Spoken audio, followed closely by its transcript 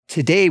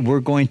Today,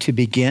 we're going to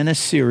begin a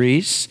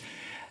series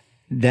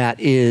that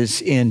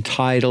is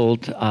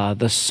entitled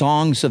The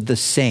Songs of the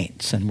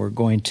Saints, and we're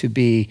going to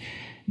be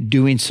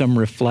doing some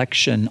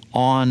reflection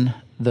on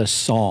the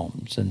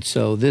Psalms. And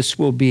so this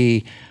will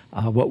be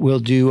what we'll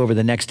do over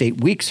the next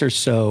 8 weeks or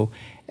so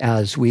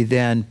as we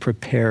then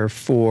prepare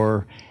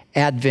for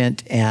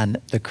Advent and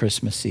the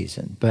Christmas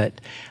season. But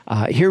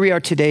here we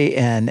are today,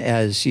 and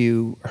as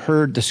you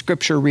heard the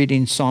scripture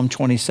reading, Psalm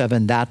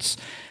 27, that's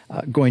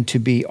going to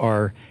be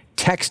our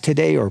text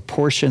today, or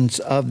portions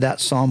of that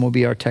psalm will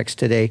be our text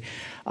today.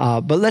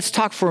 But let's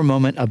talk for a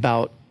moment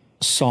about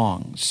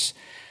songs.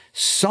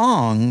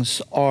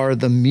 Songs are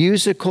the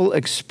musical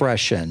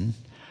expression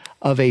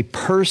of a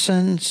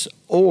person's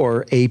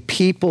or a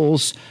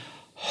people's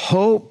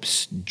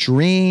hopes,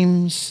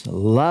 dreams,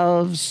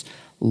 loves,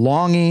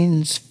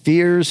 longings,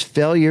 fears,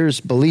 failures,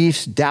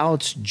 beliefs,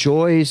 doubts,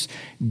 joys,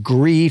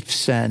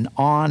 griefs, and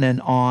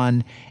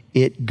on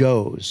it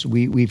goes.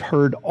 We've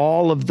heard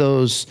all of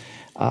those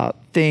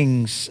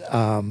things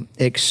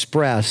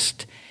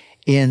expressed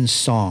in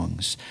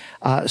songs.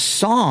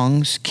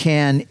 Songs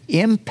can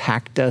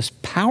impact us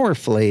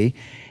powerfully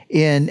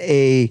in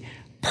a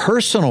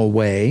personal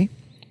way,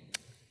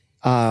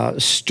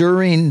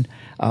 stirring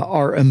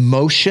our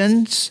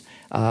emotions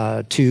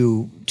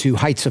to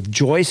heights of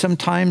joy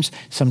sometimes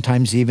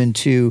even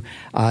to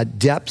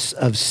depths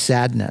of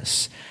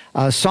sadness.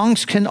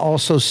 Songs can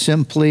also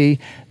simply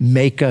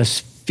make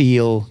us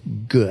feel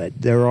good.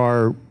 There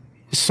are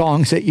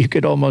songs that you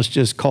could almost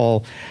just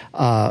call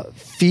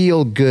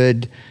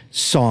feel-good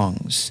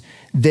songs.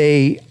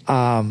 They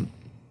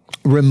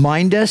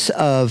remind us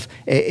of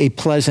a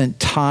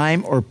pleasant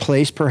time or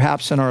place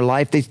perhaps in our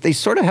life. They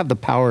sort of have the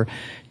power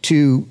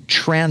to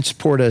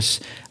transport us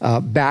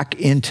back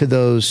into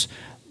those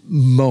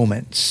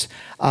moments.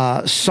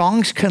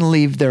 Songs can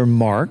leave their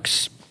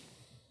marks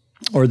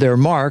or their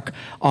mark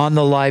on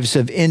the lives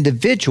of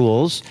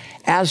individuals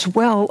as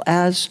well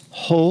as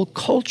whole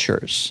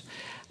cultures.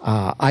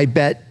 I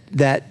bet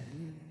that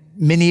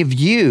many of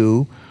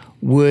you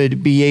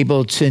would be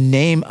able to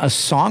name a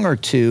song or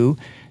two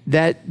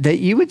that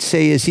you would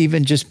say has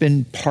even just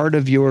been part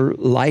of your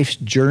life's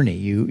journey.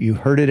 You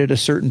heard it at a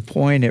certain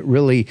point, it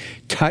really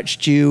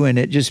touched you, and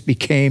it just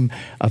became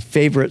a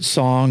favorite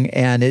song,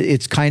 and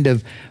it's kind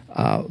of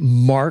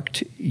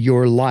marked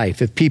your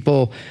life. If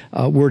people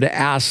were to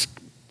ask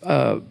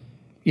a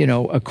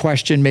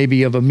question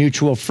maybe of a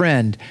mutual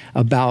friend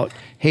about,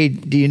 hey,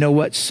 do you know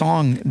what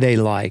song they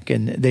like?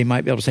 And they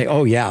might be able to say,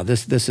 oh yeah,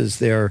 this is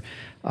their,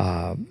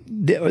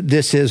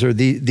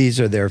 these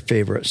are their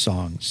favorite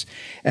songs.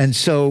 And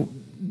so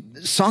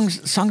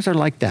songs are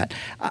like that.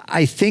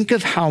 I think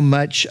of how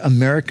much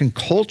American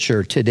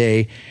culture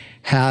today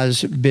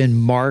has been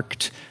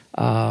marked,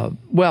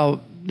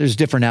 there's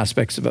different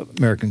aspects of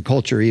American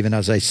culture, even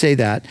as I say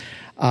that.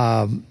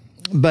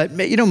 But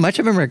much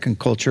of American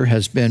culture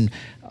has been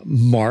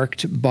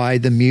marked by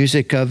the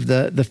music of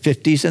the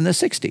 50s and the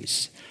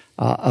 60s,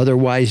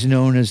 otherwise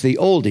known as the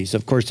oldies.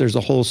 Of course, there's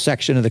a whole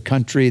section of the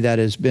country that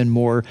has been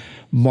more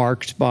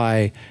marked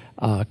by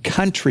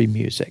country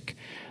music.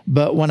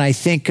 But when I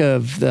think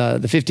of the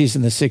 50s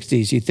and the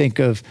 60s, you think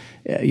of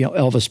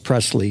Elvis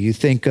Presley, you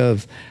think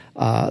of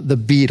the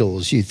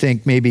Beatles, you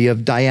think maybe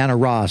of Diana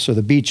Ross or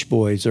the Beach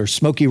Boys or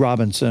Smokey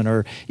Robinson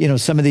or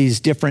some of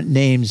these different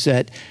names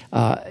that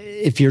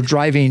if you're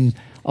driving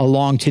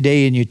along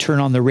today and you turn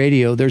on the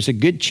radio, there's a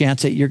good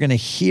chance that you're going to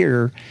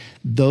hear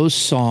those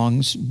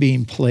songs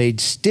being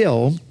played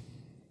still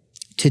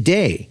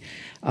today.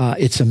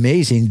 It's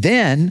amazing.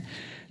 Then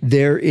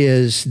there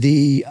is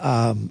the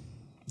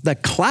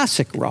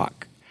classic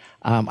rock.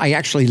 I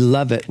actually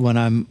love it when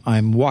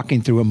I'm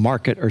walking through a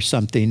market or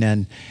something,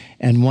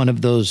 and one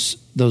of those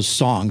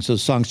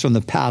songs from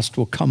the past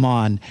will come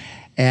on,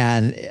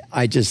 and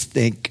I just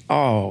think,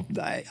 oh,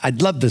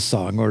 I'd love this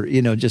song, or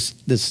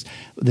just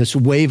this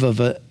wave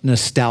of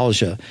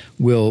nostalgia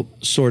will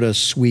sort of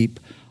sweep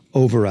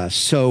over us.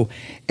 So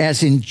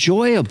as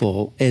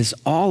enjoyable as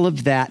all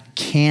of that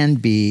can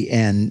be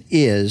and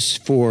is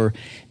for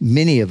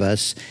many of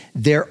us,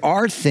 there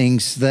are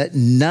things that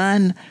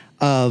none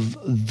of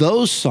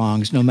those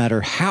songs, no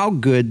matter how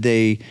good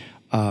they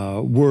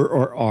were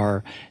or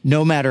are,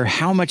 no matter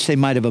how much they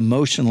might have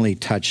emotionally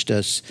touched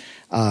us,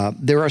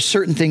 there are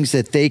certain things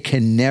that they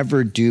can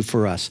never do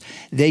for us.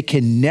 They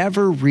can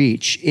never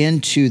reach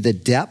into the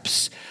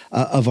depths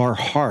of our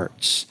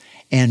hearts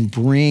and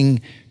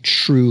bring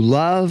true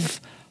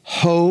love,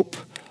 hope,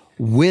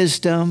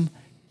 wisdom,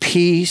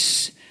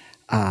 peace,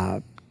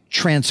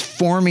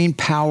 transforming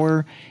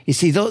power. You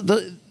see,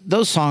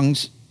 those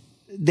songs,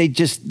 they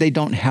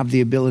don't have the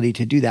ability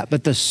to do that.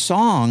 But the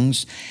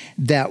songs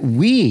that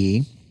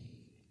we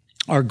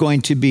are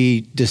going to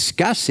be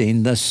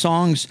discussing, the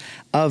songs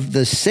of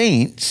the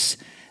saints,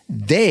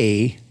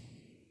 they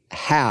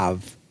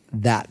have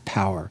that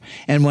power.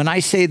 And when I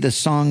say the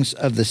songs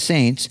of the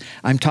saints,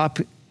 I'm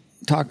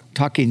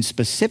talking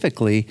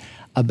specifically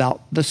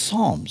about the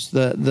Psalms,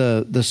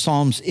 the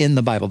Psalms in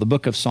the Bible, the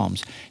book of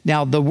Psalms.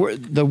 Now, the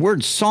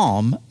word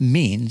psalm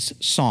means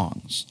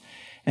songs.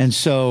 And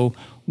so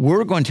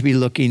we're going to be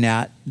looking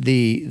at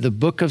the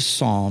book of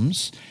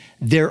Psalms.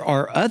 There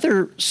are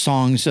other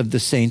songs of the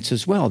saints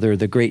as well. There are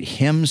the great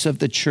hymns of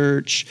the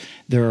church.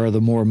 There are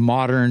the more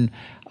modern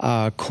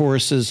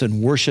choruses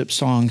and worship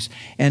songs.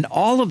 And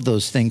all of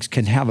those things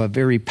can have a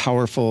very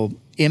powerful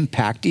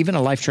impact, even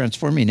a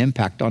life-transforming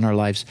impact on our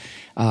lives,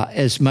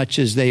 as much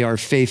as they are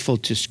faithful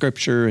to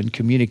Scripture and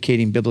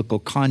communicating biblical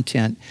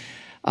content.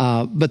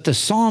 But the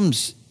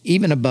Psalms,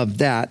 even above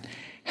that,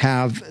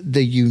 have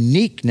the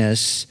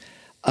uniqueness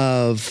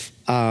of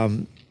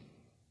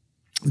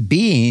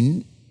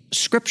being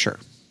Scripture.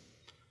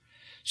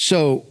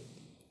 So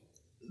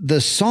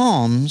the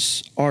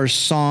Psalms are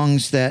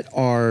songs that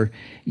are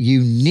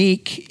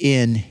unique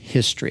in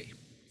history.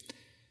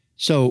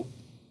 So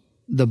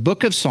the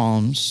book of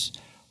Psalms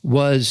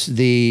was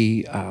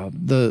the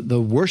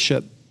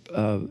worship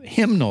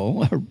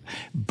hymnal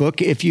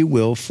book, if you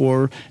will,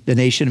 for the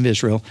nation of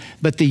Israel.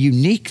 But the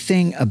unique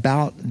thing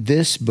about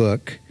this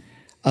book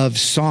of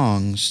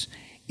songs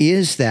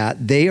is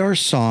that they are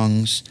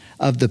songs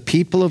of the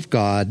people of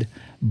God,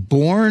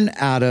 born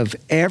out of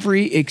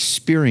every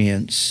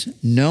experience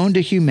known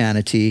to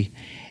humanity,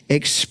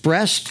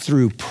 expressed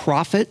through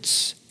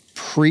prophets,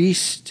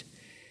 priests,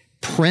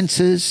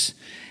 princes,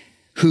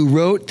 who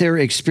wrote their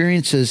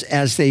experiences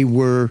as they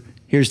were,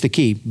 here's the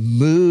key,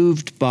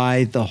 moved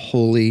by the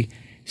Holy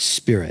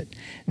Spirit.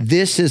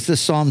 This is the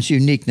Psalm's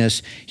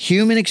uniqueness,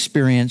 human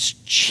experience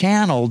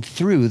channeled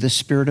through the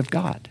Spirit of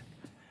God.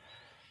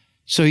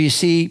 So you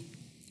see,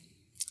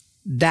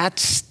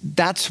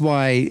 that's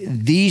why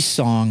these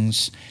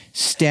songs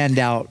stand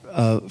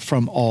out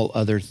from all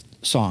other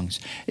songs.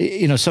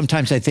 You know,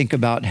 sometimes I think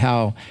about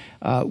how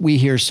we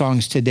hear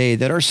songs today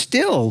that are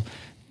still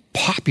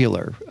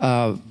popular,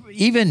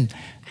 even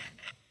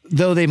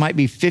though they might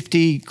be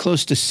 50,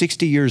 close to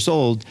 60 years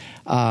old.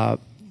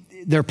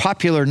 They're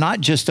popular not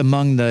just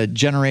among the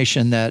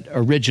generation that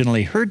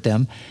originally heard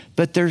them,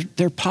 but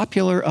they're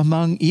popular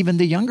among even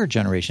the younger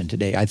generation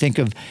today. I think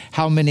of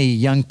how many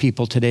young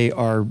people today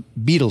are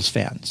Beatles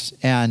fans,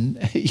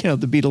 and you know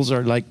the Beatles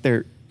are like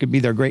could be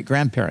their great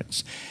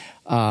grandparents,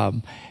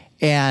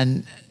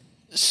 and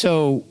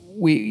so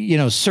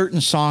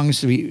certain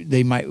songs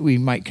we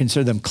might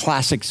consider them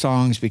classic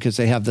songs because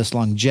they have this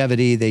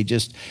longevity.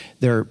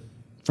 They're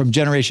from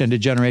generation to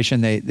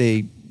generation.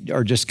 They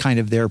are just kind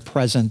of there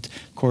present.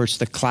 Of course,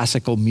 the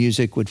classical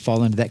music would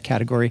fall into that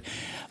category.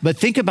 But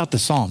think about the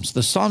Psalms.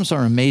 The Psalms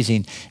are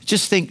amazing.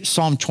 Just think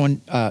Psalm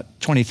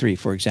 23,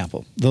 for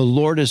example. The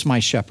Lord is my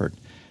shepherd.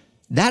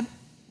 That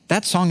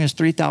song is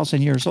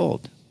 3,000 years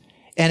old.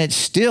 And it's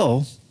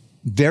still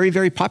very,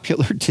 very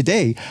popular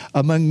today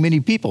among many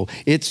people.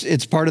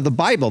 It's part of the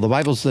Bible. The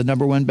Bible's the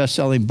 #1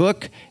 best-selling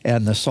book,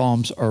 and the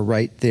Psalms are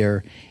right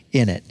there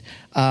in it.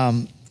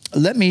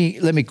 Let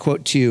me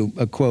quote to you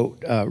a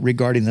quote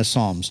regarding the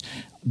Psalms.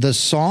 The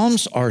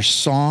Psalms are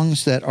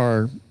songs that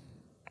are,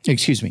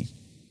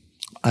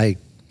 I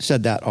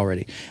said that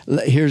already.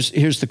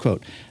 Here's the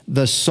quote.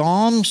 The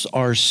Psalms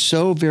are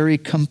so very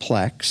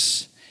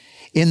complex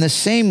in the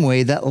same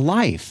way that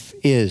life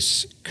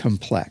is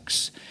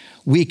complex.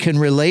 We can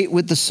relate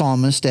with the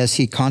psalmist as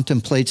he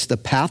contemplates the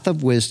path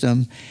of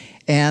wisdom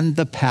and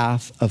the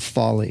path of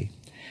folly.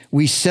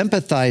 We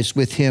sympathize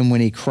with him when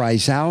he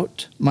cries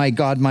out, my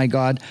God,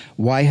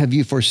 why have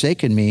you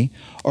forsaken me?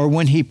 Or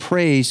when he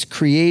prays,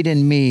 create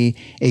in me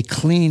a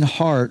clean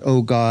heart,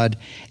 O God,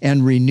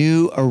 and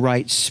renew a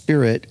right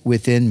spirit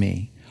within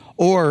me.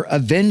 Or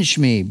avenge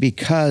me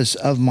because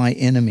of my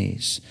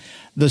enemies.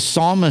 The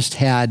psalmist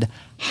had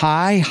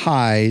high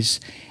highs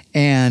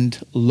and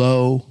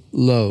low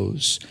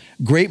lows,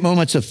 great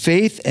moments of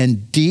faith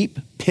and deep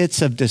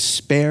pits of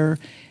despair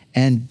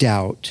and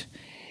doubt.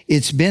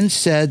 It's been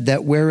said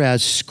that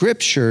whereas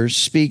Scripture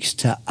speaks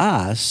to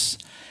us,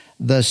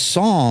 the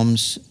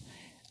Psalms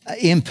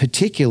in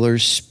particular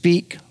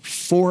speak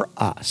for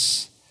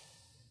us.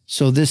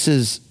 So this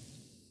is,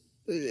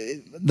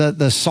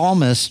 the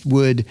psalmist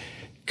would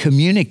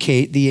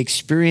communicate the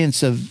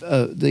experiences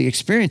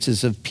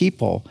of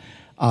people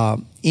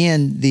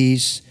in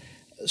these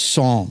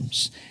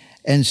Psalms.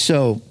 And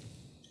so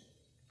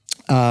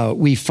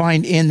we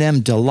find in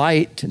them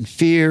delight and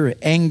fear,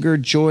 anger,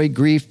 joy,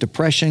 grief,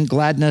 depression,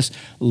 gladness,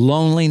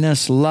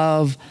 loneliness,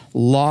 love,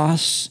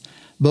 loss.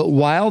 But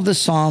while the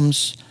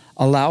Psalms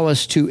allow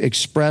us to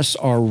express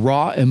our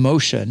raw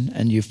emotion,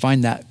 and you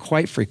find that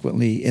quite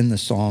frequently in the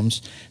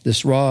Psalms,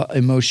 this raw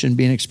emotion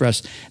being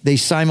expressed, they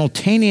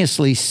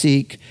simultaneously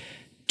seek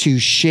to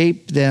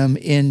shape them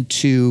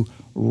into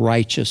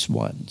righteous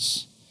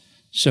ones.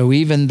 So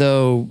even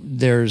though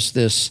there's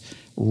this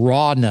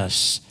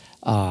rawness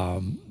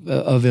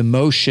of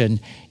emotion,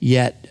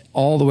 yet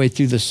all the way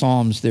through the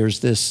Psalms, there's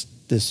this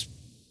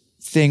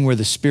thing where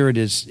the Spirit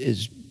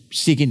is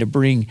seeking to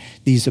bring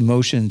these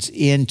emotions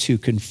into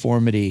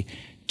conformity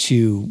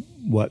to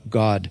what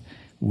God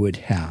would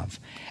have.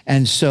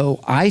 And so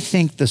I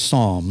think the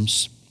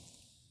Psalms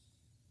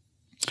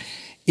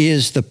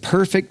is the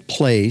perfect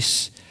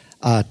place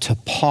to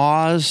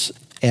pause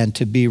and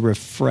to be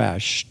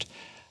refreshed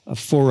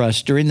for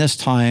us during this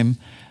time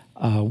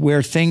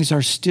where things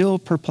are still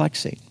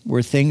perplexing,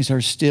 where things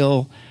are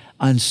still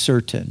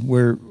uncertain,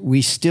 where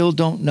we still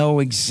don't know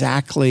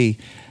exactly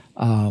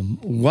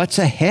what's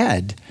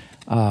ahead.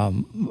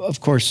 Of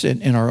course,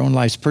 in our own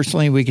lives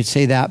personally, we could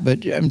say that,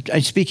 but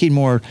I'm speaking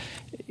more,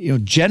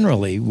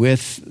 generally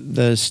with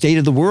the state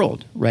of the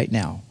world right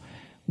now.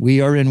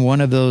 We are in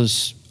one of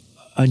those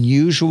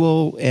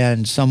unusual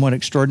and somewhat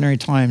extraordinary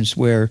times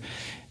where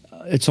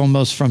it's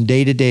almost from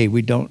day to day.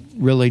 We don't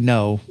really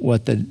know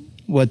what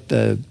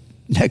the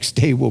next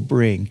day will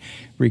bring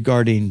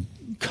regarding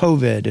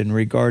COVID and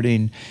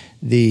regarding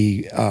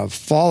the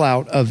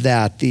fallout of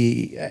that,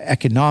 the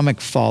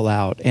economic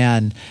fallout,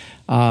 and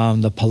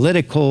the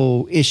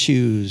political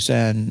issues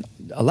and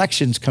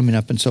elections coming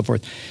up and so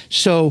forth.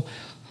 So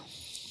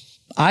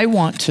I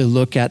want to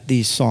look at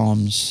these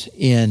Psalms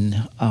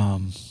in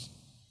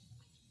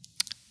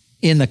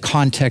the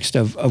context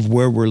of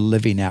where we're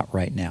living at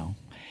right now.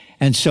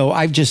 And so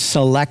I've just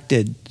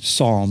selected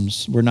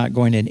Psalms. We're not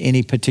going in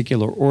any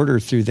particular order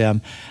through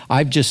them.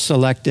 I've just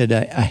selected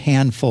a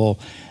handful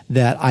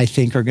that I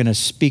think are going to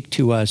speak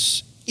to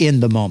us in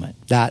the moment.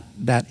 That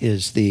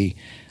is the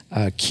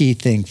key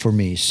thing for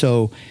me.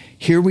 So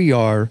here we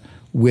are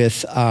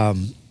with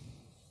Psalm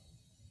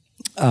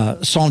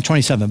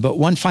 27. But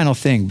one final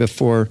thing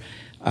before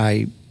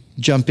I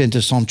jump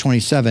into Psalm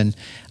 27.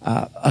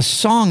 A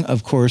song,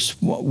 of course,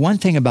 one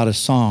thing about a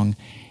song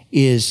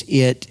is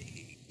it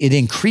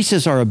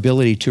increases our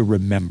ability to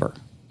remember.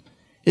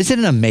 Isn't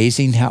it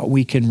amazing how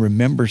we can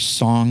remember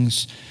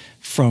songs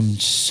from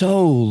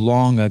so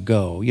long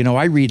ago?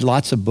 I read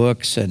lots of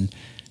books, and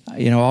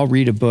I'll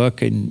read a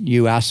book and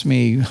you ask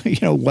me,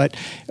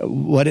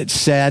 what it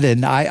said,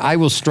 and I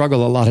will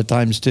struggle a lot of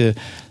times to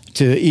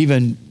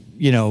even,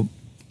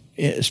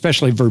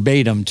 especially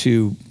verbatim,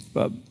 to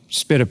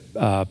spit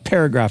a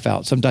paragraph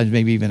out, sometimes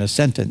maybe even a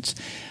sentence.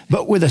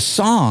 But with a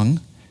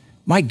song,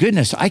 my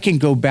goodness, I can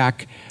go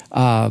back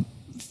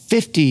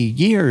 50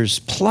 years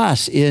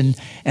plus and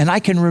I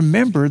can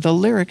remember the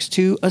lyrics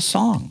to a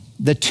song.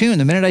 The tune,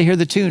 the minute I hear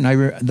the tune,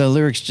 the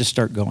lyrics just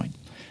start going.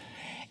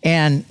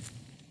 And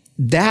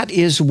that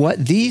is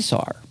what these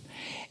are.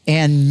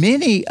 And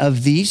many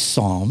of these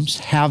Psalms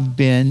have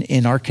been,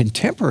 in our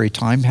contemporary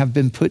time, have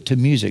been put to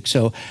music.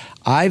 So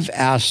I've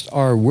asked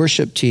our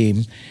worship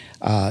team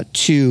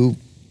to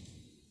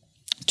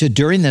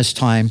during this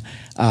time,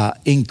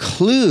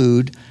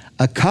 include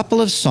a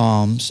couple of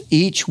Psalms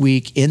each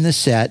week in the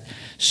set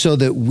so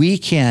that we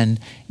can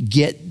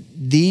get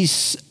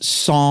these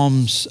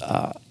Psalms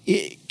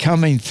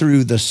coming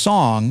through the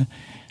song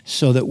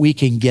so that we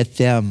can get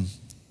them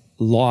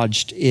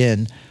lodged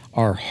in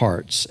our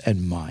hearts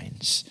and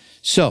minds.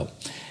 So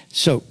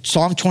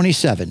Psalm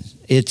 27,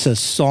 it's a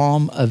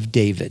Psalm of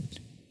David,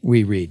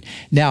 we read.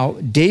 Now,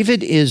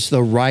 David is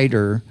the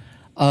writer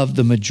of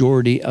the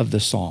majority of the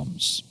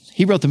Psalms.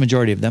 He wrote the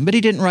majority of them, but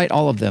he didn't write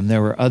all of them.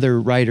 There were other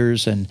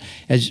writers, and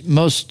as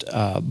most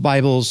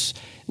Bibles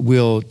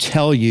will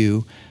tell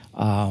you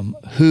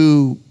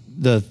who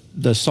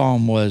the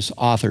psalm was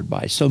authored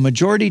by. So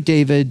majority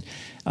David,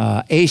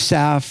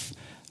 Asaph,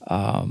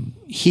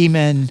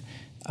 Heman,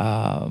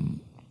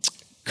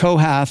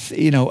 Kohath,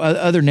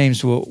 other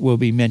names will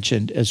be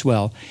mentioned as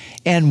well.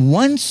 And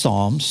one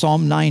psalm,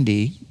 Psalm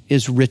 90,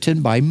 is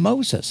written by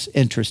Moses,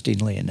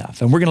 interestingly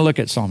enough. And we're going to look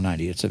at Psalm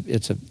 90.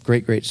 It's a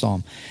great, great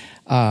psalm.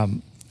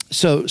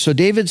 So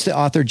David's the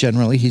author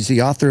generally. He's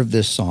the author of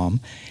this psalm.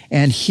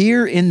 And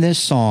here in this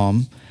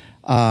psalm,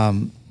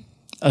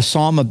 a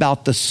psalm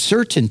about the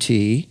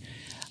certainty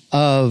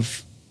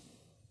of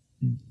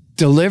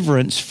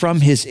deliverance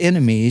from his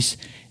enemies,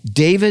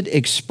 David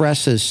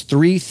expresses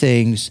three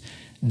things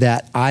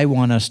that I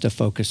want us to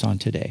focus on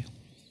today.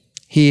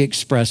 He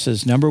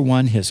expresses, number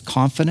one, his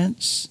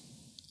confidence,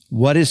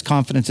 what his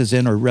confidence is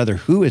in, or rather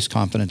who his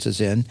confidence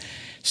is in.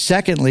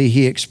 Secondly,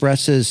 he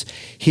expresses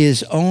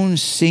his own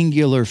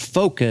singular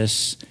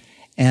focus.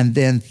 And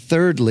then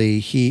thirdly,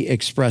 he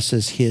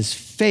expresses his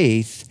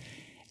faith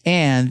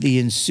and the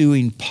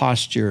ensuing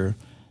posture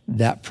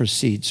that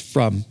proceeds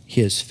from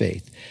his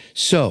faith.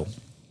 So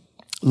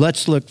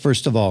let's look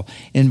first of all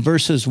in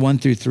verses 1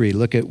 through 3.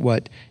 Look at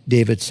what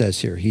David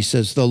says here. He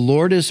says, "The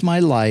Lord is my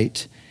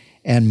light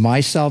and my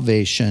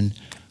salvation.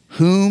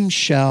 Whom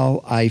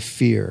shall I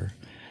fear?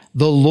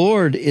 The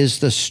Lord is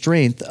the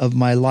strength of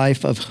my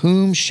life. Of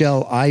whom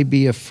shall I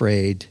be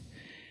afraid?"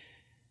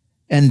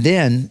 And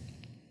then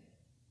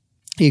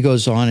he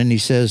goes on and he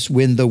says,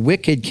 "When the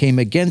wicked came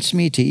against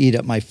me to eat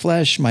up my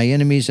flesh, my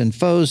enemies and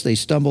foes, they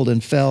stumbled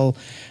and fell.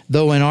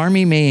 Though an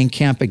army may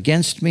encamp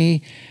against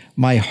me,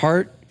 my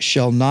heart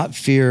shall not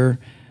fear.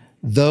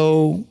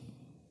 Though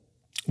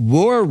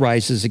war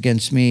rises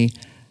against me,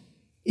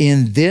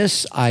 in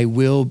this I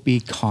will be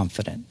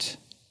confident."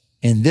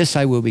 In this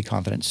I will be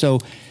confident. So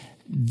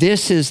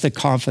this is the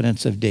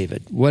confidence of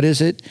David. What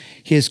is it?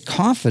 His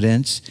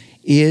confidence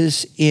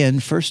is in,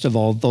 first of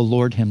all, the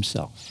Lord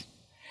himself.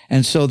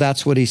 And so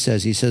that's what he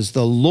says. He says,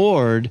 "The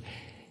Lord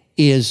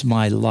is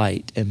my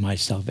light and my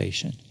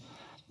salvation."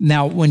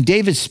 Now, when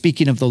David's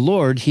speaking of the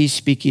Lord, he's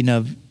speaking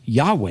of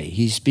Yahweh.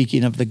 He's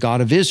speaking of the God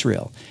of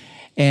Israel.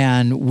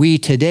 And we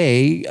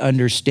today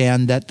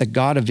understand that the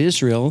God of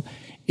Israel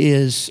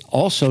is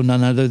also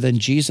none other than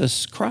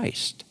Jesus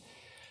Christ.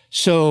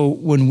 So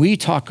when we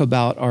talk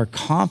about our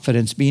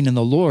confidence being in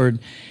the Lord,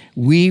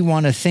 we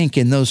want to think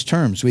in those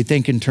terms. We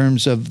think in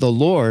terms of the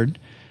Lord.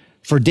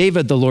 For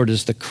David, the Lord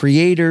is the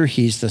creator.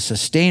 He's the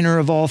sustainer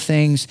of all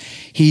things.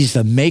 He's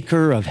the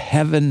maker of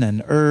heaven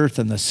and earth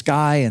and the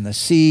sky and the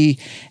sea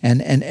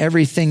and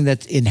everything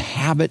that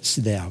inhabits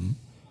them.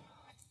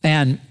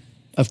 And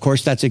of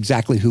course, that's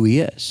exactly who he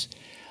is.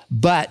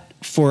 But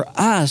for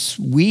us,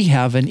 we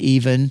have an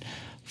even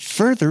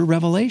further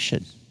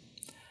revelation.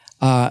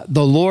 The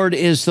Lord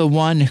is the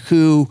one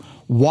who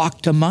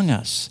walked among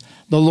us.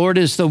 The Lord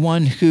is the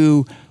one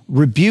who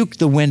rebuked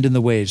the wind and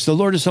the waves. The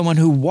Lord is the one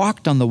who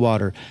walked on the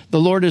water. The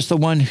Lord is the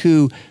one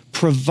who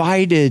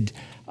provided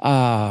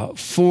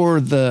for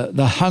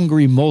the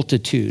hungry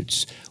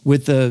multitudes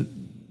with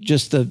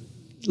just the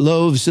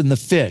loaves and the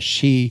fish.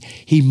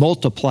 He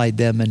multiplied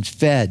them and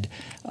fed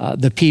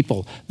the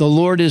people. The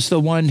Lord is the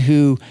one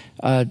who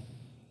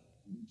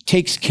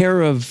takes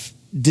care of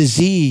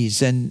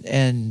disease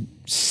and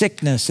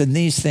sickness and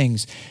these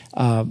things.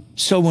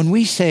 So when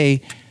we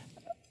say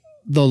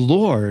the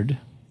Lord,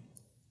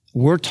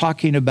 we're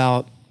talking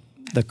about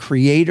the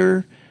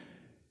Creator.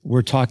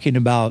 We're talking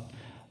about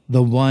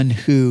the one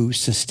who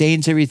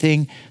sustains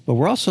everything, but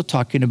we're also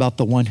talking about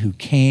the one who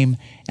came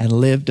and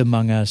lived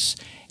among us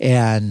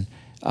and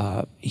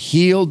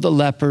healed the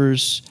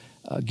lepers,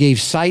 gave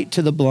sight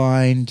to the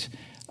blind,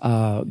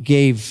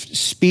 gave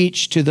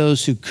speech to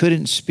those who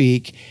couldn't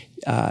speak,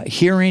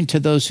 hearing to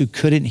those who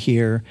couldn't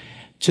hear,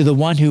 to the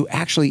one who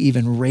actually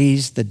even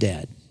raised the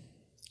dead.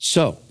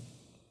 So,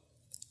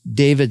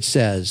 David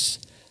says,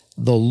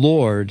 the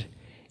Lord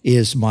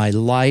is my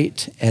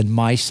light and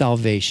my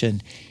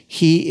salvation.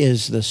 He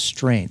is the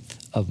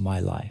strength of my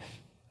life.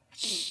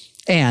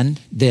 And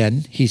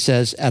then he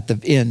says at the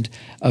end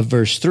of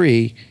verse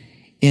 3,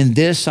 in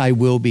this I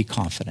will be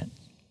confident.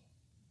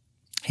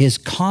 His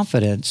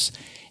confidence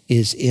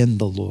is in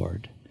the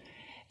Lord.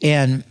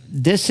 And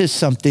this is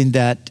something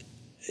that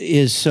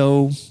is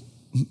so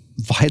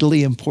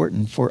vitally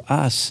important for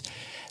us,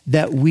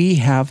 that we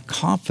have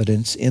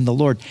confidence in the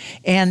Lord.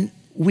 And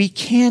we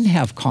can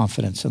have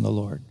confidence in the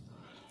Lord.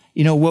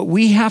 You know, what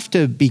we have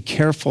to be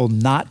careful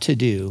not to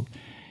do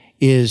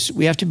is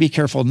we have to be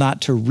careful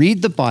not to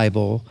read the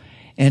Bible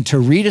and to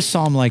read a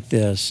psalm like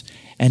this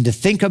and to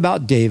think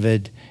about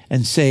David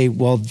and say,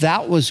 well,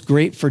 that was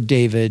great for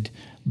David,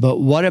 but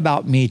what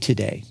about me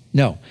today?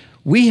 No,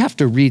 we have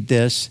to read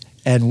this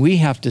and we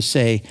have to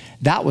say,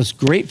 that was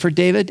great for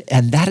David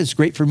and that is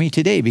great for me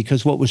today,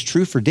 because what was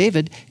true for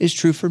David is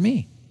true for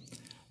me.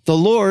 The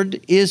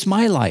Lord is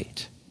my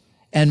light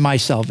and my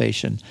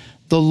salvation.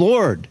 The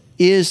Lord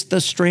is the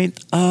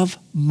strength of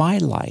my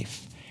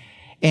life.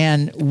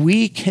 And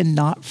we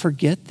cannot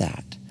forget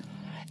that.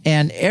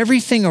 And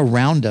everything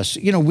around us,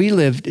 you know, we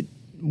live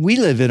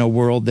in a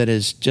world that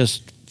is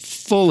just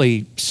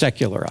fully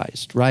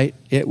secularized, right?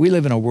 We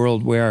live in a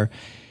world where,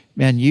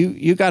 man,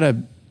 you got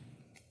to,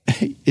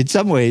 in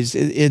some ways,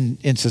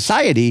 in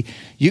society,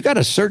 you got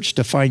to search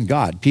to find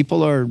God.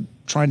 People are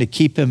trying to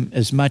keep him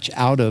as much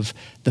out of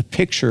the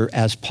picture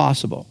as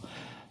possible.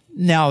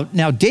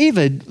 Now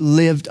David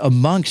lived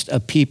amongst a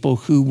people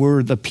who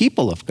were the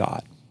people of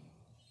God.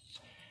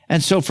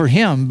 And so for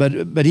him,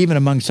 but even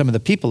among some of the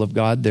people of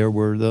God, there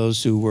were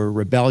those who were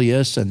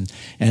rebellious, and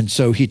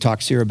so he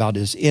talks here about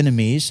his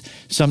enemies.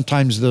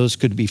 Sometimes those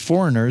could be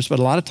foreigners, but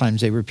a lot of times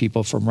they were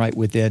people from right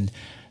within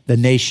the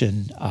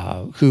nation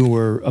who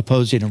were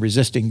opposing and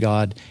resisting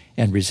God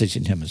and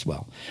resisting him as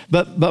well.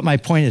 But my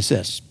point is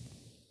this.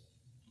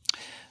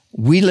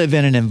 We live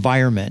in an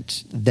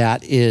environment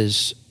that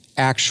is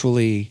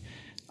actually,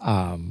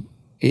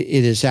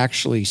 it is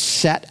actually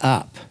set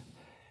up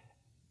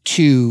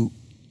to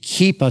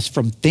keep us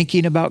from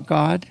thinking about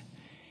God,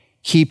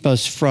 keep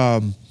us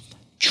from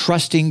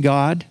trusting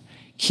God,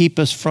 keep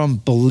us from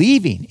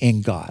believing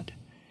in God.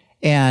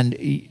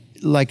 And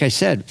like I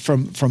said,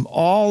 from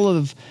all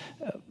of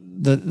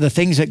the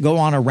things that go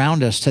on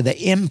around us to the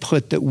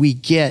input that we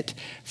get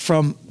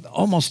from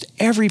almost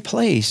every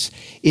place,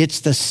 it's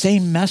the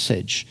same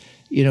message.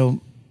 You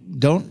know,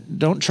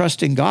 don't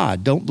trust in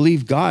God. Don't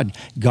believe God.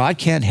 God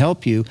can't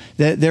help you.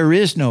 There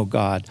is no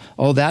God.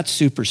 Oh, that's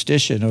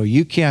superstition. Oh,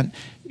 you can't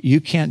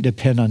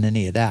depend on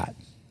any of that.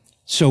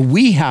 So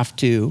we have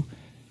to,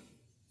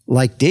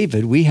 like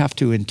David, we have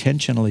to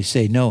intentionally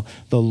say, no,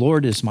 the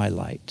Lord is my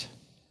light.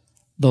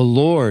 The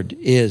Lord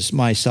is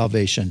my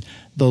salvation.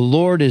 The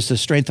Lord is the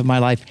strength of my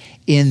life.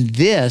 In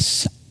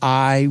this,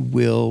 I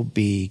will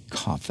be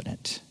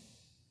confident.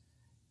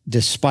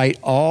 Despite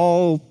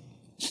all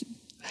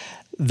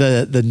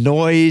the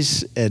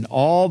noise and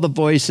all the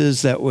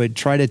voices that would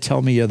try to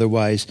tell me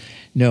otherwise,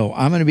 no,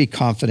 I'm going to be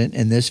confident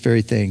in this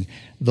very thing.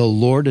 The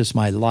Lord is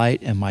my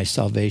light and my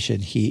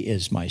salvation. He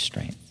is my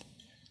strength.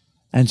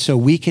 And so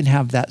we can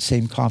have that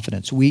same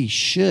confidence. We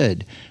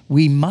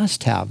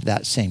must have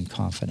that same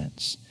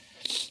confidence.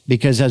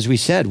 Because as we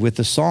said, with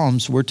the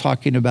Psalms, we're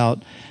talking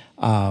about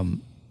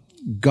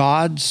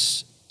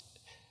God's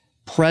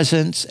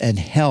presence and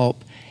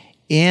help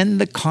in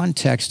the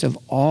context of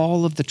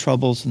all of the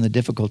troubles and the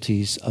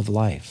difficulties of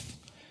life.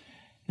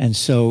 And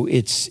so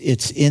it's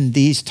in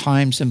these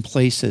times and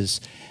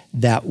places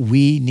that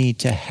we need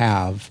to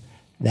have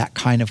that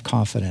kind of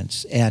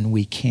confidence, and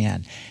we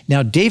can.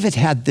 Now, David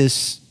had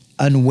this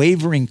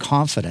unwavering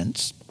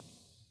confidence.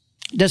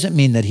 It doesn't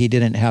mean that he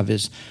didn't have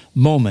his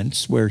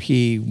moments where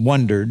he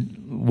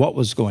wondered what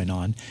was going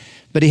on,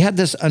 but he had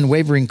this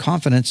unwavering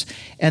confidence,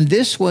 and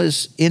this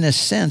was, in a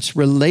sense,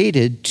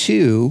 related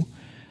to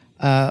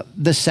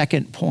the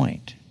second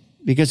point,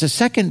 because the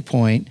second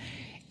point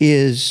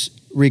is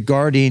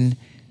regarding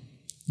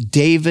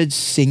David's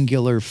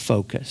singular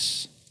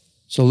focus.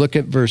 So look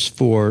at verse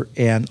 4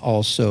 and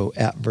also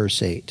at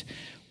verse 8.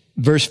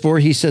 Verse 4,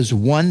 he says,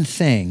 "One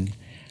thing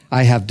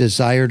I have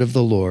desired of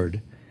the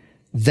Lord,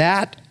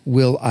 that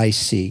will I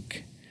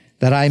seek,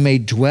 that I may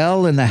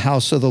dwell in the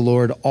house of the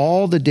Lord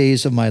all the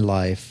days of my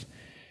life,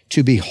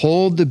 to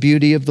behold the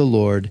beauty of the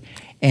Lord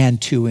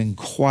and to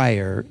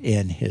inquire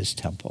in his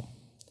temple."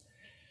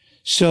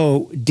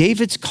 So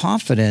David's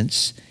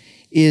confidence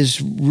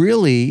is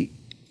really,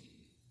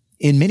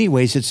 in many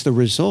ways, it's the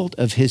result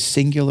of his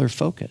singular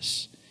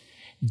focus.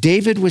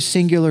 David was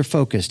singular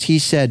focused. He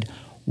said,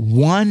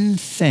 "One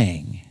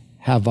thing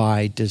have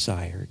I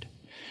desired."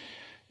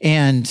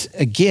 And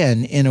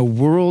again, in a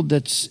world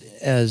that's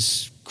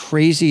as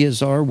crazy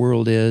as our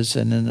world is,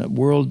 and in a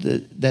world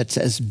that's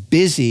as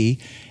busy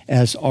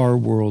as our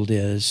world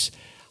is,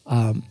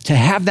 to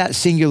have that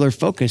singular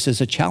focus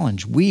is a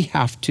challenge. We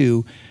have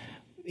to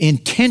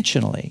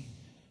intentionally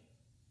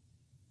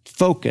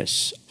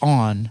focus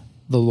on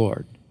the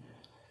Lord.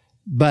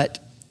 But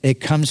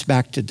it comes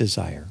back to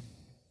desire.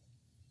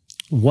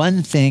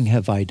 One thing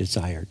have I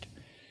desired.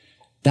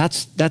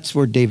 That's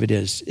where David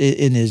is.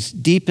 In his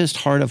deepest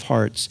heart of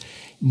hearts,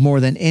 more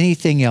than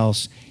anything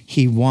else,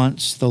 he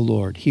wants the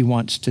Lord. He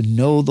wants to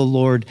know the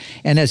Lord.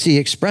 And as he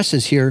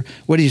expresses here,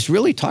 what he's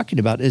really talking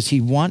about is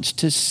he wants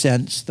to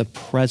sense the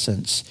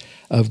presence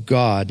of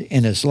God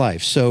in his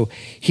life. So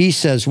he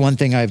says, "One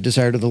thing I have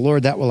desired of the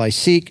Lord, that will I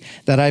seek,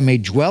 that I may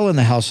dwell in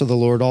the house of the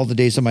Lord all the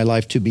days of my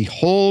life, to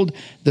behold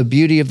the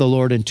beauty of the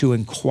Lord and to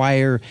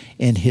inquire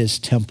in his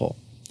temple."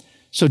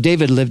 So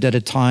David lived at a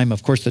time,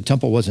 of course, the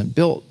temple wasn't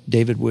built.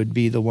 David would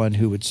be the one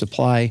who would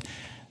supply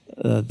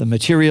the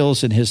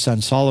materials, and his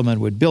son Solomon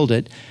would build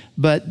it.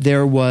 But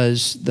there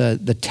was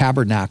the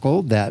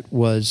tabernacle that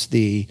was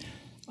the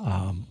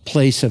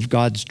place of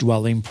God's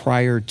dwelling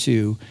prior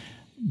to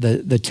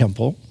the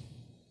temple.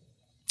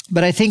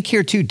 But I think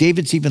here too,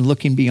 David's even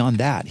looking beyond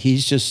that.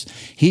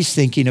 He's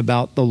thinking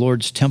about the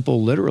Lord's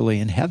temple literally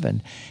in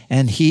heaven.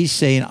 And he's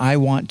saying, I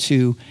want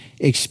to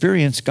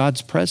experience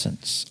God's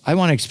presence. I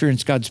want to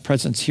experience God's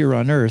presence here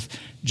on earth,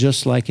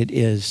 just like it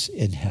is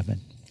in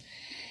heaven.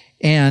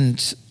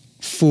 And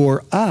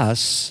for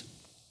us,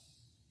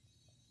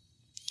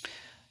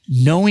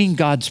 knowing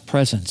God's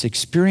presence,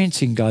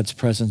 experiencing God's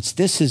presence,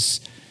 this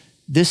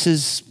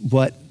is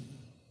what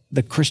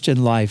the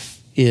Christian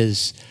life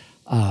is.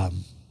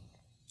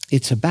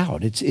 It's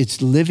about.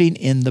 It's living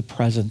in the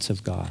presence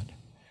of God.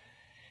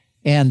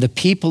 And the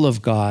people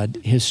of God,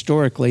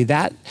 historically,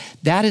 that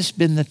has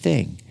been the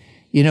thing.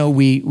 You know,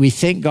 we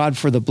thank God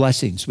for the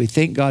blessings. We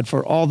thank God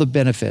for all the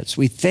benefits.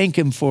 We thank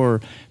him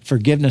for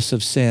forgiveness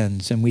of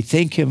sins. And we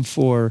thank him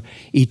for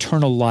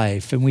eternal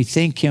life. And we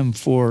thank him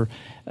for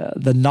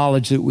the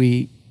knowledge that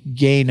we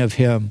gain of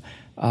him,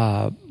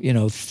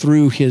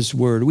 through his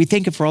word. We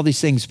thank him for all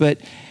these things. But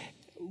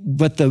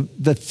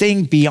the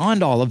thing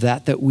beyond all of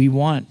that we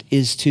want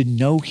is to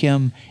know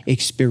him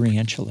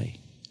experientially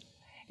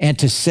and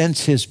to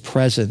sense his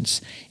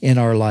presence in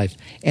our life.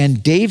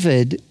 And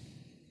David,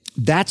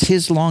 that's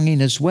his longing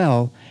as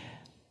well.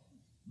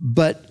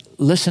 But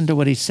listen to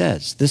what he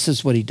says. This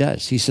is what he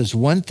does. He says,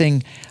 "One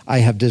thing I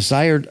have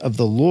desired of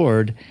the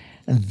Lord,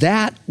 and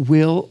that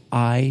will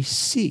I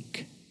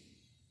seek."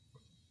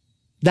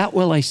 That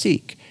will I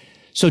seek.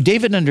 So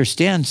David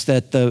understands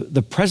that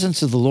the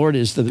presence of the Lord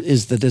is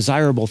the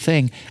desirable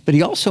thing, but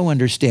he also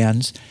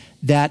understands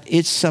that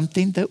it's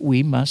something that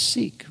we must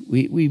seek.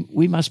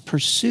 We must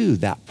pursue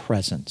that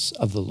presence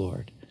of the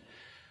Lord.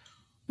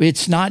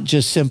 It's not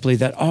just simply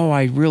that,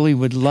 I really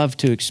would love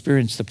to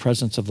experience the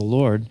presence of the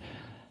Lord.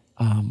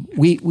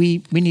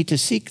 We need to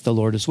seek the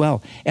Lord as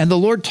well. And the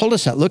Lord told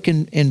us that. Look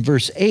in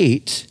verse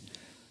 8.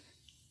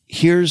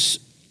 Here's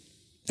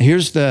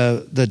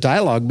the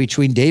dialogue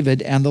between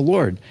David and the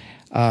Lord.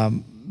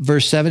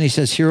 Verse 7, he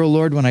says, "Hear, O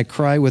Lord, when I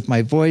cry with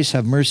my voice,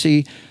 have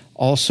mercy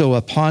also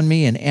upon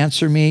me and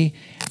answer me."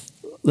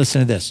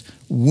 Listen to this.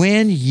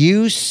 "When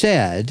you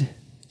said,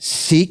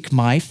 'Seek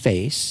my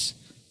face,'"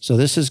 so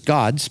this is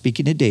God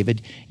speaking to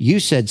David, "you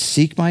said,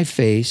 'Seek my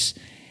face,'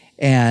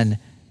 and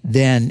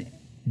then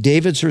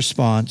David's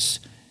response,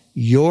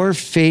 'Your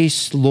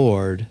face,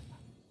 Lord,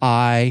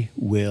 I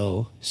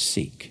will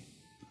seek.'"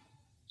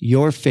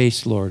 Your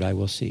face, Lord, I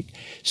will seek.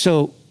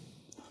 So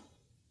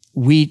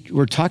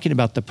we're talking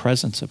about the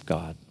presence of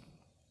God.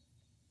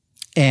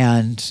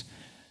 And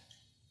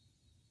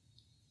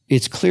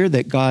it's clear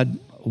that God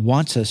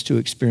wants us to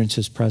experience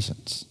his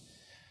presence.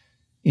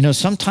 You know,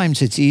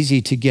 sometimes it's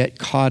easy to get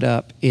caught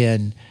up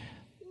in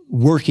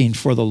working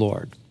for the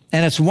Lord.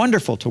 And it's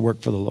wonderful to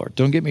work for the Lord.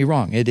 Don't get me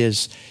wrong. It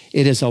is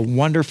a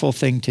wonderful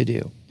thing to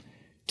do,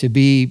 to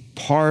be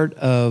part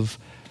of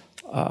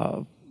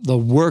the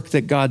work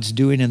that God's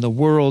doing in the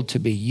world, to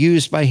be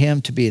used by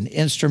him, to be an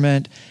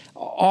instrument.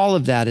 All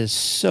of that is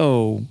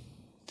so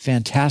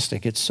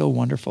fantastic. It's so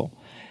wonderful.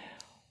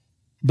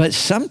 But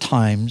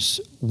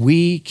sometimes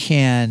we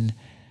can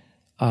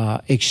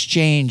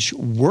exchange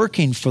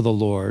working for the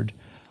Lord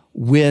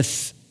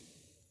with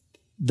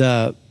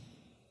the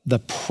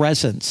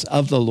presence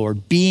of the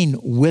Lord, being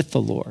with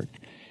the Lord.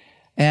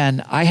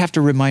 And I have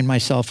to remind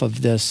myself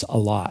of this a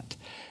lot,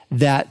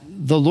 that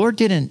the Lord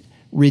didn't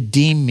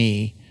redeem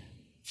me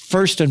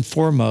first and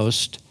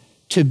foremost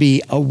to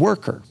be a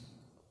worker.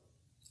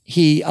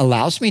 He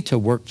allows me to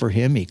work for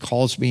him. He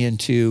calls me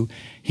into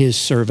his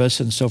service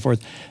and so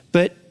forth.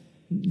 But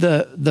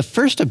the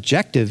first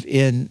objective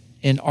in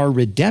our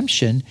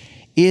redemption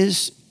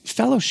is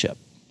fellowship.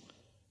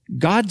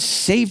 God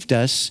saved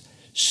us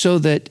so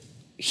that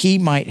he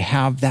might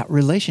have that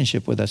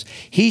relationship with us.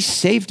 He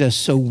saved us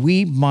so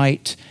we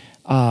might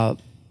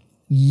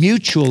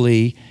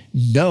mutually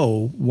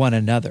know one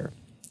another,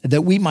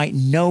 that we might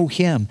know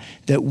him,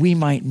 that we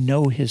might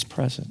know his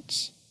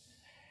presence.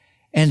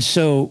 And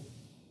so,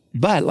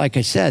 but like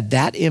I said,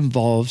 that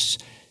involves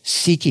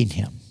seeking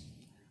him.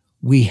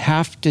 We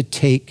have to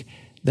take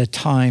the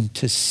time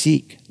to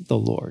seek the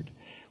Lord.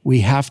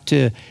 We have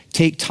to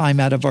take time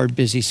out of our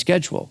busy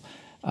schedule.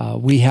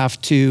 We have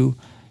to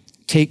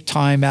take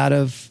time out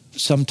of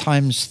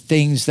sometimes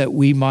things that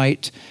we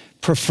might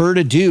prefer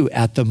to do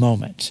at the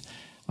moment.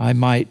 I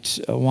might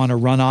want to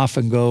run off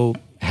and go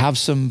have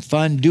some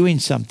fun doing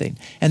something.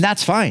 And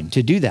that's fine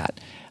to do that.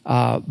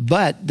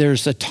 But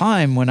there's a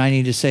time when I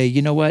need to say,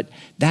 you know what?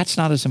 That's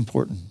not as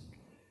important.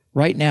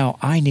 Right now,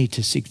 I need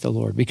to seek the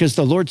Lord because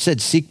the Lord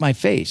said, seek my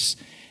face.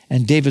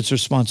 And David's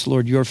response,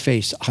 Lord, your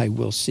face I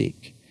will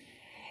seek.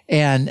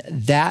 And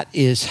that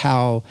is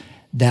how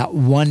that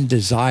one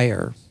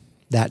desire,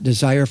 that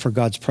desire for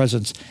God's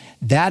presence,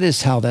 that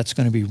is how that's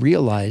going to be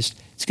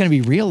realized. It's going to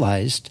be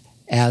realized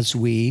as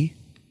we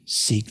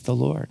seek the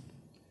Lord,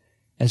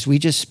 as we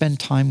just spend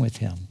time with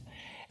him,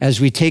 as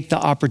we take the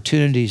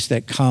opportunities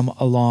that come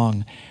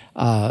along,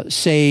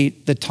 say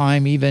the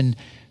time even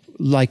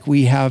like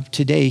we have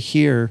today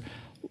here,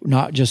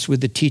 not just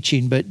with the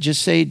teaching, but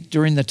just say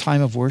during the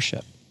time of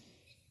worship,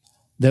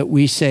 that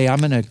we say, I'm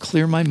going to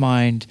clear my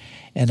mind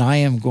and I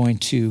am going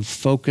to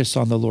focus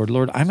on the Lord.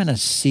 Lord, I'm going to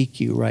seek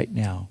you right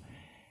now.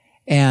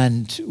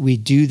 And we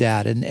do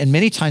that. And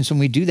many times when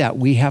we do that,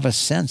 we have a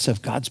sense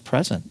of God's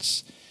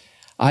presence.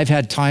 I've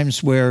had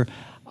times where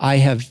I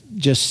have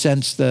just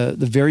sensed the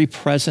very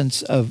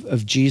presence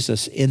of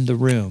Jesus in the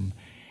room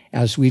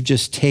as we've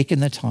just taken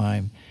the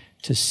time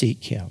to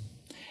seek him.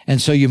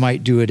 And so you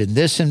might do it in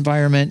this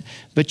environment,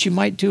 but you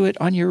might do it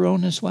on your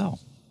own as well.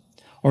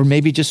 Or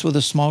maybe just with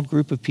a small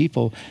group of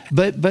people,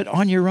 but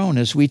on your own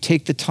as we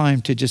take the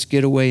time to just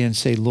get away and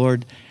say,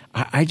 Lord,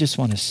 I just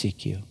want to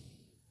seek you.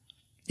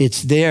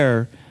 It's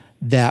there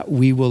that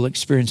we will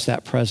experience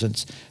that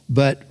presence.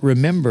 But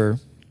remember,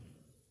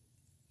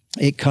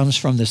 it comes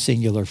from the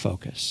singular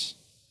focus.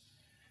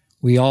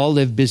 We all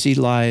live busy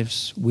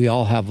lives. We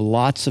all have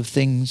lots of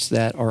things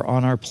that are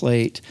on our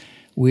plate.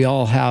 We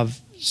all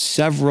have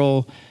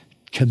several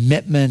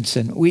commitments,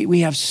 and we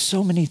have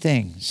so many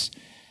things.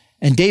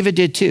 And David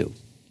did too.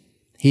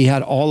 He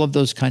had all of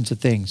those kinds of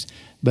things,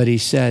 but he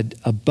said,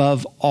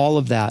 above all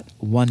of that,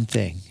 one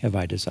thing have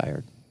I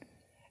desired.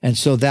 And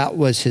so that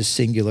was his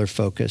singular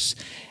focus.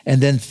 And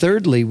then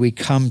thirdly, we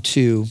come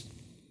to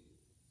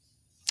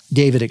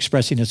David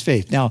expressing his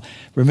faith. Now,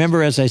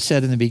 remember, as I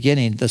said in the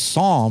beginning, the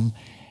psalm,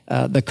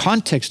 the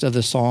context of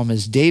the psalm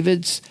is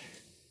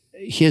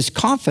his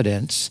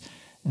confidence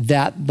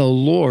that the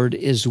Lord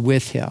is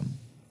with him,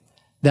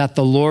 that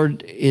the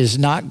Lord is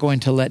not going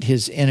to let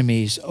his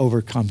enemies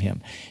overcome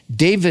him.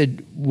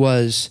 David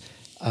was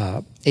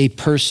a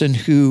person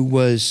who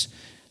was,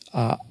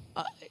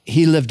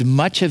 he lived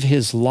much of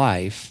his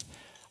life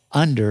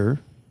under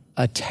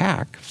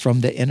attack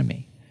from the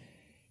enemy.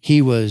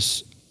 He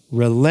was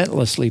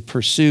relentlessly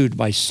pursued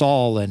by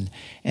Saul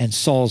and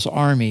Saul's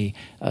army.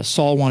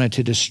 Saul wanted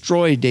to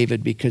destroy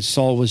David because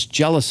Saul was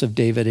jealous of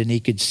David and he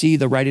could see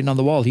the writing on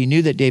the wall. He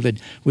knew that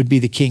David would be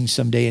the king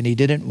someday and he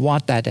didn't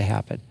want that to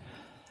happen.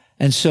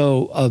 And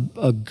so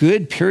a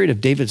good period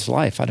of David's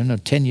life,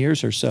 10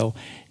 years or so,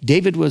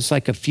 David was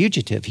like a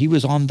fugitive. He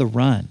was on the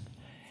run.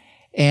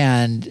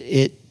 And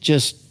it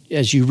just,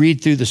 as you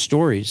read through the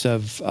stories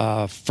of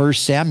 1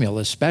 Samuel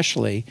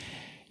especially,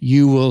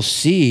 you will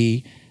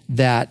see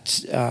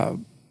that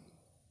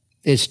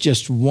it's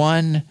just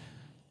one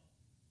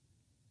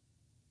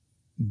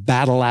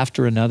battle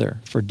after another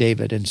for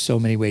David in so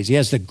many ways. He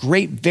has the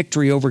great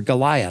victory over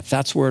Goliath.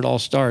 That's where it all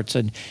starts.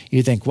 And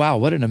you think, wow,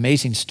 what an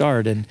amazing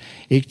start. And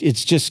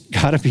it's just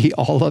got to be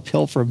all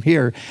uphill from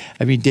here.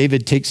 I mean,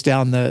 David takes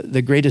down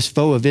the greatest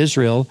foe of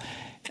Israel.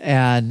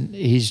 And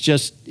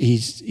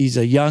he's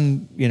a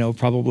young,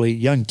 probably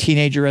young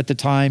teenager at the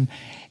time.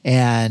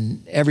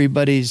 and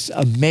everybody's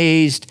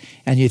amazed,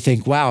 and you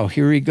think, wow,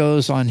 here he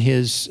goes on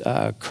his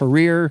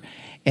career,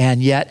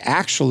 and yet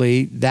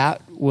actually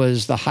that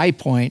was the high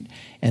point,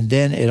 and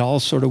then it all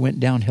sort of went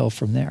downhill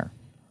from there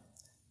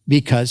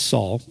because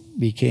Saul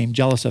became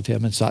jealous of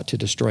him and sought to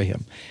destroy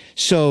him.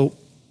 So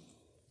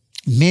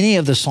many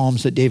of the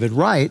Psalms that David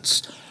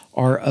writes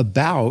are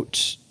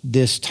about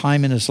this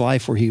time in his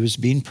life where he was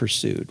being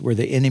pursued, where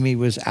the enemy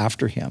was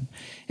after him.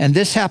 And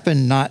this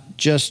happened not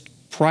just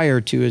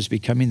prior to his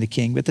becoming the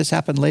king, but this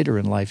happened later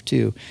in life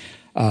too,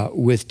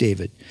 with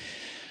David.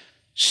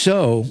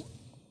 So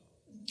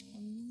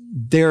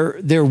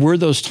there were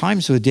those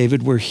times with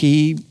David where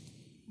he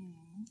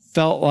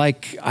felt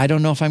like, I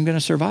don't know if I'm going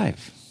to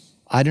survive.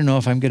 I don't know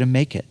if I'm going to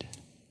make it.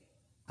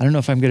 I don't know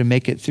if I'm going to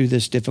make it through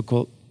this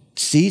difficult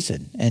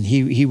season. And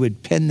he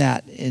would pen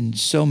that in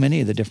so many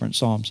of the different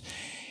Psalms.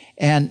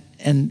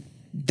 And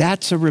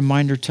that's a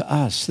reminder to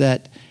us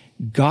that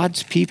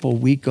God's people,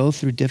 we go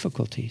through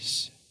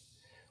difficulties.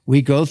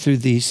 We go through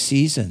these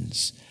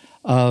seasons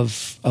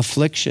of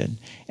affliction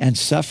and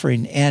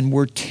suffering, and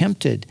we're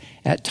tempted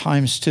at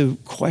times to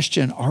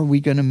question, are we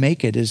going to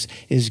make it?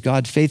 Is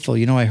God faithful?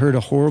 You know, I heard a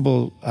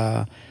horrible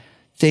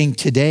thing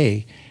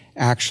today.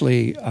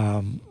 Actually,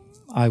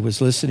 I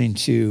was listening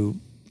to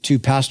two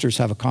pastors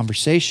have a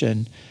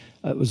conversation.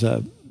 It was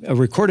a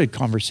recorded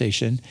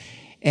conversation,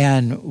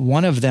 and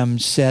one of them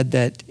said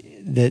that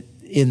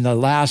in the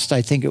last,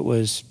 I think it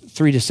was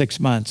 3 to 6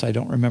 months, I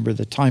don't remember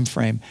the time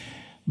frame,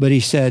 but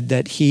he said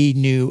that he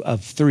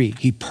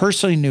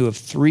personally knew of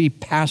 3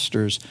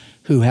 pastors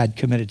who had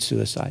committed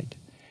suicide.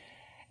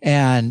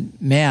 And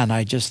man,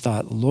 I just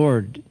thought,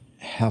 Lord,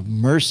 have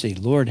mercy,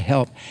 Lord,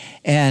 help.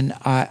 And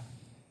I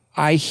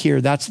hear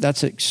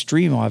that's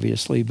extreme,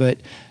 obviously, but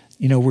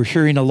you know, we're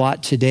hearing a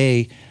lot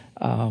today.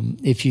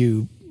 If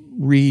you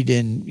read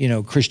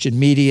in Christian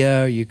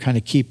media, you kind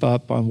of keep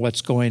up on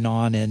what's going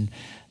on in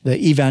the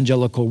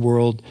evangelical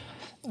world.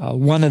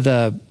 One of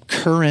the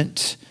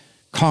current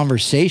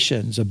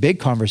conversations, a big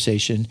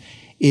conversation,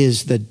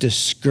 is the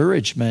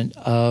discouragement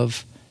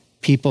of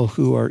people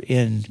who are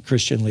in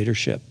Christian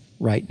leadership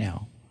right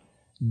now,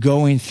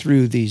 going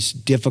through these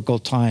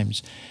difficult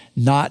times,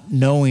 not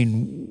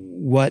knowing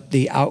what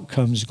the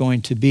outcome's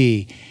going to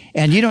be.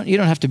 And you don't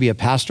have to be a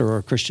pastor or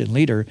a Christian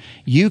leader.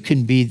 You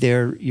can be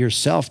there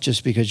yourself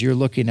just because you're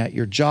looking at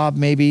your job,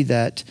 maybe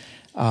that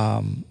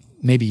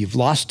maybe you've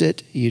lost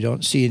it. You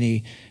don't see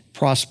any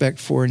prospect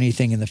for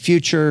anything in the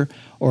future,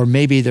 or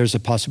maybe there's a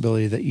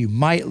possibility that you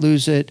might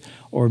lose it,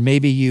 or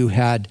maybe you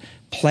had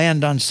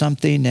planned on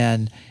something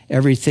and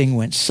everything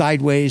went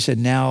sideways,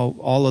 and now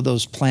all of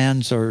those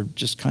plans are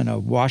just kind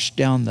of washed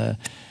down the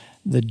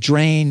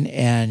drain,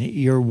 and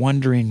you're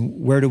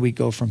wondering, where do we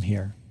go from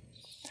here?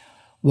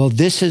 Well,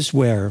 this is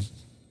where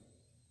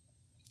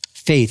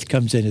faith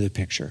comes into the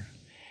picture.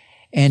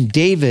 And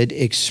David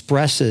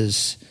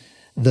expresses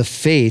the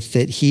faith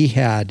that he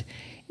had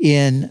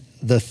in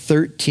the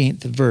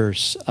 13th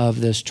verse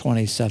of this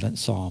 27th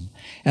Psalm.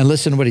 And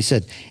listen to what he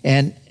said.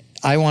 And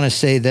I want to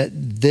say that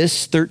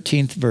this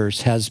 13th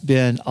verse has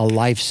been a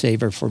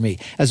lifesaver for me.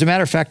 As a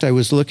matter of fact, I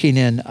was looking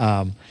in,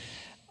 I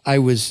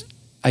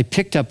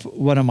picked up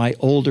one of my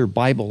older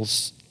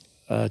Bibles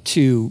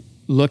to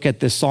look at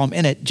this Psalm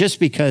in it, just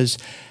because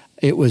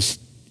it was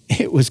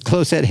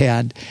close at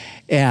hand,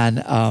 and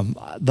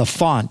the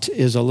font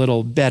is a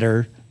little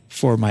better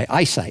for my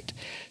eyesight.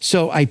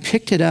 So I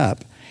picked it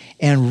up,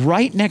 and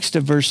right next to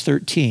verse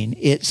 13,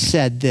 it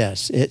said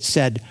this. It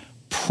said,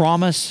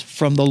 promise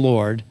from the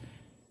Lord,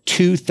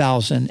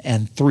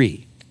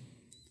 2003.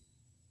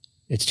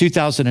 It's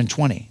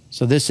 2020.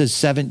 So this is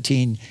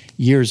 17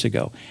 years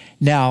ago.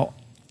 Now,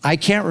 I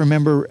can't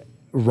remember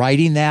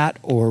writing that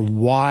or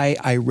why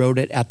I wrote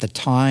it at the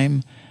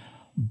time,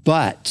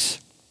 but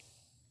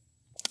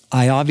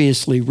I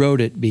obviously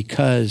wrote it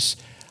because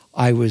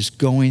I was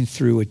going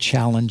through a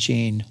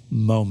challenging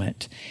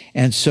moment.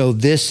 And so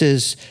this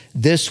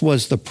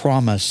was the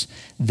promise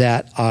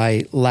that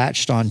I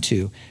latched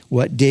onto.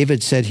 What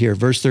David said here,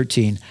 verse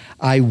 13,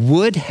 I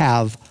would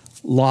have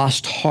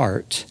lost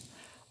heart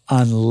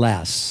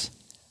unless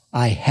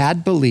I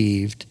had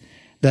believed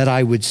that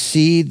I would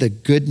see the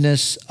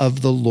goodness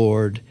of the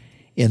Lord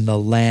in the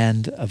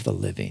land of the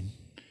living.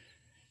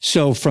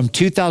 So from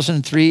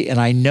 2003, and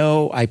I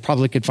know I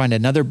probably could find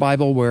another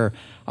Bible where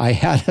I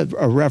had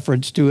a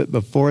reference to it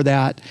before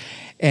that,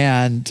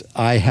 and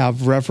I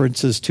have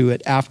references to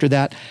it after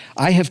that.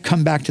 I have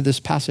come back to this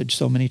passage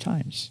so many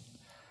times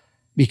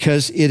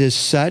because it is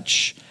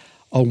such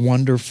a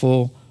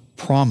wonderful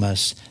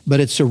promise, but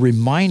it's a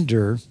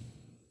reminder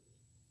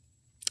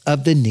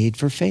of the need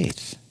for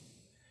faith,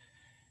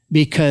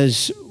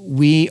 because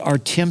we are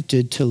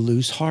tempted to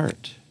lose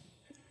heart.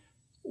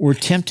 We're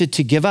tempted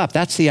to give up.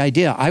 That's the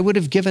idea. I would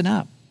have given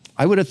up.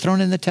 I would have thrown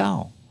in the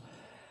towel.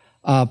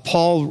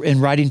 Paul, in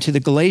writing to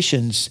the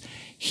Galatians,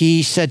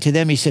 he said to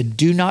them, he said,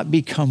 do not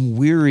become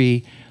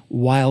weary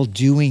while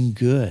doing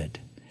good.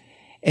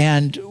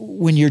 And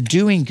when you're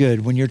doing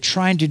good, when you're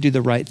trying to do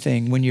the right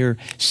thing, when you're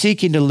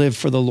seeking to live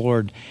for the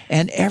Lord,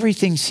 and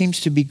everything seems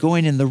to be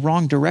going in the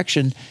wrong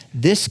direction,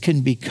 this can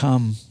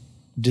become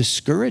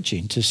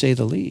discouraging, to say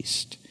the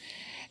least.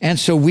 And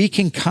so we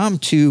can come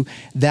to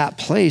that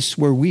place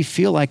where we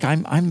feel like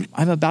I'm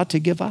about to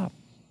give up.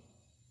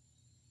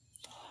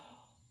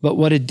 But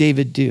what did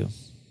David do?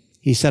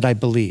 He said, I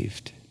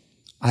believed.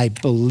 I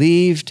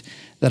believed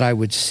that I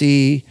would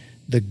see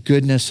the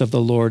goodness of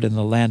the Lord in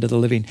the land of the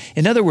living.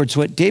 In other words,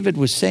 what David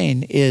was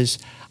saying is,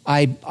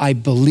 I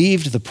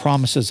believed the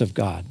promises of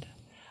God.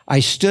 I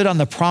stood on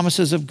the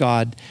promises of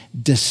God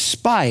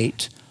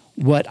despite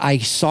what I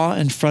saw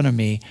in front of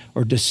me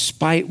or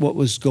despite what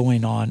was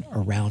going on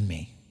around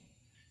me.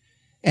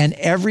 And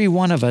every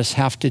one of us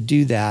have to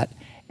do that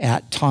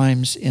at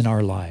times in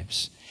our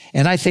lives.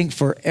 And I think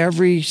for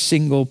every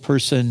single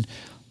person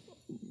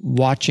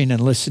watching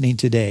and listening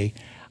today,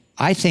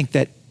 I think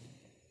that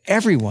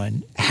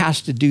everyone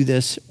has to do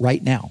this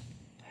right now,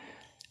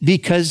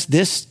 because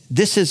this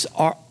is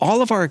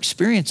all of our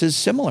experiences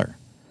similar.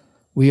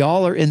 We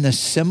all are in this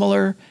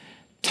similar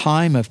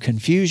time of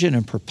confusion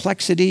and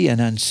perplexity and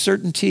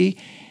uncertainty,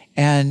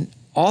 and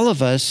all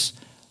of us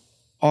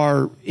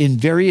are in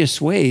various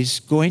ways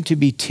going to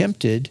be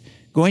tempted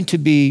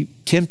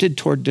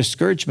toward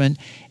discouragement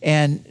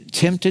and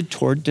tempted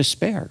toward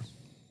despair,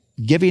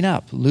 giving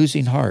up,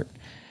 losing heart.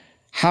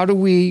 How do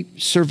we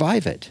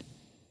survive it?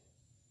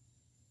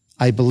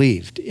 I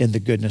believed in the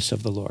goodness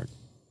of the Lord.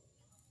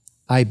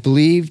 I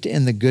believed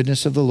in the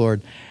goodness of the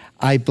Lord.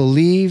 I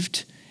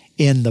believed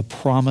in the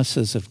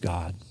promises of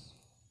God.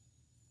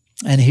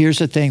 And here's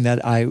the thing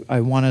that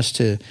I want us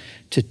to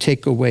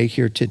take away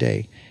here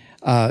today.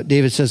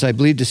 David says, I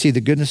believe to see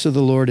the goodness of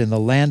the Lord in the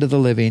land of the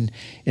living.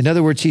 In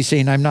other words, he's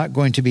saying, I'm not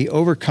going to be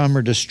overcome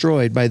or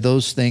destroyed by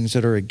those things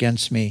that are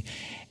against me.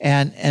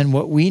 And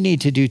what we need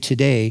to do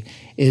today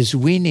is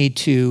we need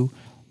to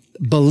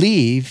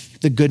believe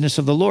the goodness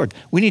of the Lord.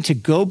 We need to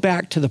go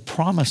back to the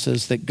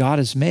promises that God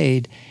has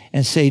made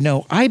and say,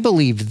 no, I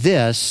believe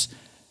this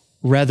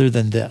rather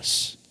than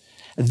this.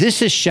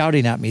 This is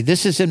shouting at me.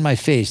 This is in my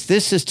face.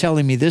 This is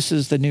telling me this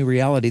is the new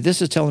reality.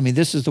 This is telling me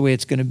this is the way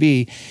it's going to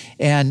be.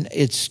 And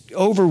it's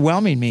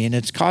overwhelming me, and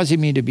it's causing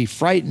me to be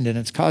frightened, and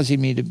it's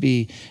causing me to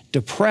be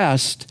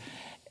depressed.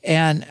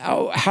 And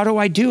how do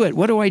I do it?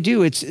 What do I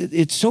do?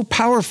 It's so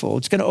powerful.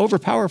 It's going to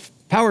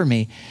overpower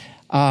me.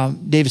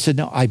 David said,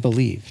 no, I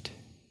believed.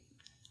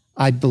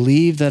 I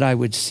believed that I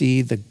would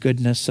see the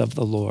goodness of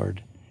the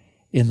Lord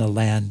in the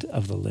land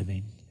of the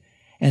living.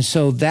 And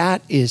so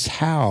that is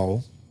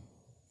how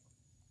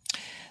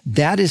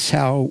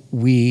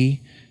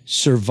we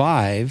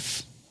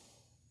survive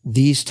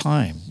these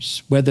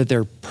times, whether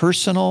they're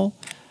personal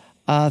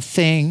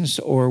things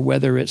or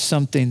whether it's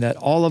something that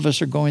all of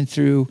us are going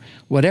through,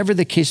 whatever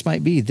the case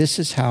might be. This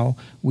is how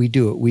we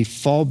do it. We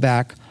fall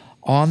back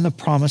on the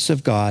promise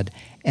of God,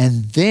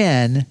 and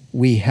then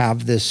we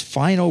have this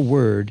final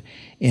word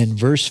in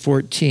verse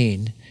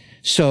 14.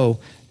 So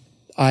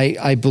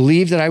I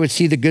believe that I would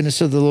see the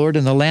goodness of the Lord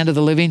in the land of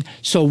the living.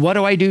 So what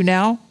do I do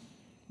now?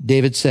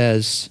 David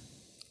says,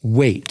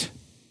 wait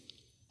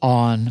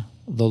on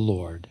the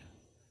Lord.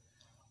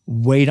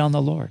 Wait on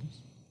the Lord.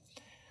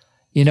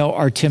 You know,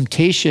 our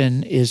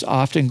temptation is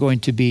often going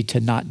to be to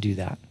not do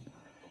that.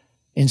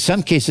 In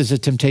some cases, the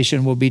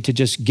temptation will be to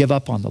just give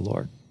up on the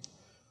Lord.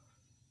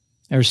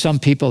 There are some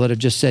people that have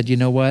just said, you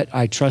know what,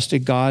 I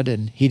trusted God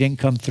and he didn't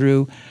come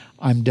through.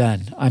 I'm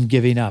done. I'm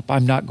giving up.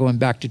 I'm not going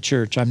back to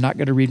church. I'm not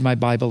going to read my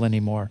Bible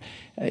anymore.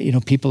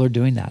 People are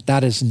doing that.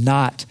 That is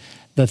not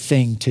the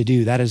thing to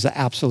do. That is the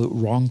absolute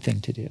wrong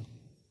thing to do.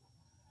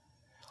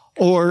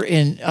 Or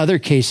in other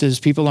cases,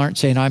 people aren't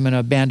saying, I'm going to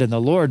abandon the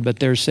Lord, but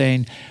they're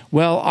saying,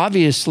 well,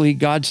 obviously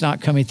God's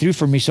not coming through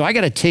for me. So I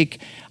got to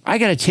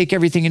take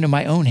everything into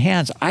my own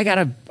hands. I got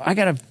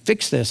to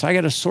fix this. I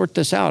got to sort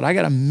this out. I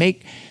got to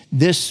make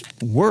this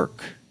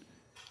work.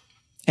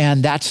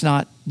 And that's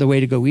not the way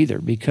to go either,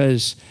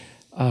 because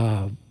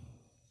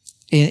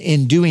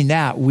in doing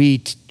that,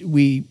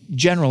 we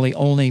generally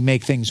only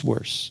make things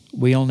worse.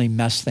 We only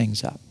mess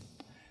things up.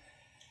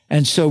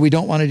 And so we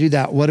don't want to do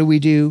that. What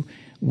do?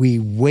 We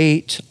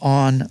wait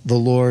on the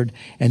Lord.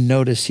 And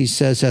notice he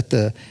says at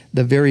the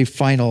very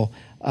final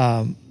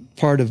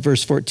part of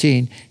verse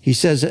 14, he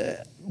says,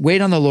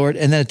 wait on the Lord.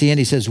 And then at the end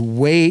he says,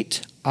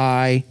 wait,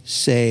 I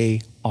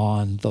say,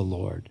 on the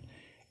Lord.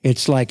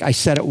 It's like, I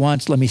said it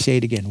once, let me say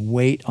it again.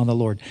 Wait on the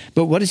Lord.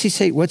 But what does he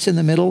say? What's in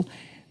the middle?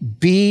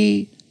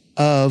 Be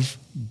of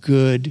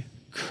good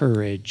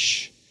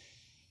courage.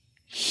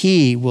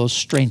 He will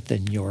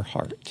strengthen your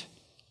heart.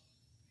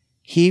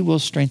 He will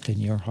strengthen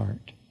your heart.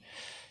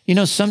 You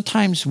know,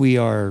 sometimes we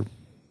are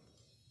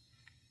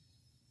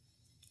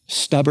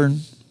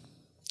stubborn.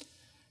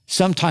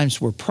 Sometimes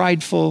we're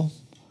prideful.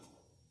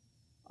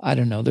 I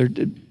don't know. There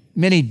are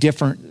many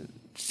different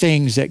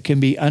things that can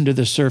be under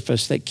the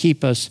surface that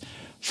keep us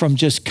from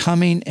just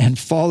coming and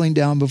falling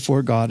down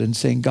before God and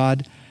saying,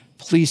 God,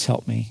 please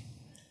help me.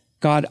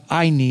 God,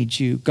 I need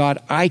you. God,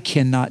 I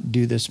cannot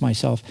do this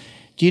myself.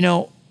 Do you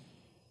know,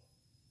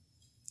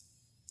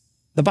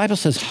 The Bible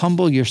says,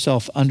 humble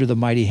yourself under the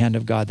mighty hand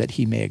of God that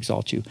he may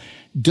exalt you.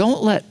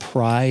 Don't let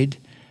pride,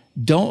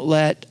 don't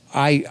let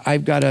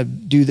I've got to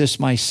do this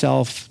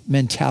myself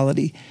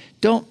mentality.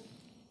 Don't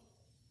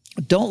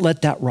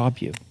let that rob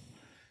you.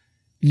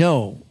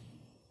 No,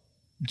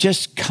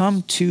 just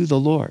come to the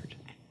Lord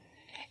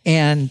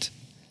and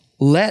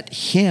let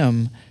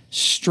him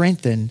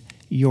strengthen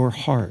your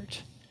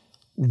heart.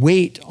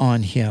 Wait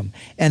on him.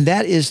 And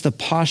that is the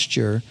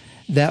posture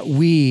that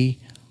we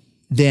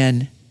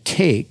then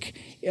take.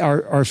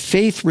 Our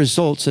faith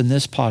results in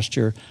this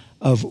posture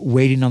of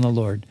waiting on the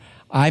Lord.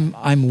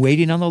 I'm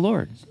waiting on the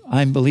Lord.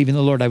 I'm believing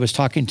the Lord. I was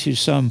talking to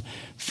some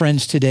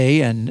friends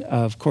today, and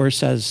of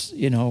course, as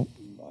you know,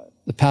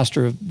 the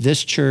pastor of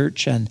this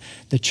church and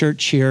the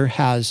church here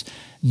has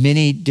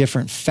many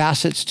different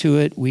facets to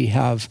it. We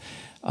have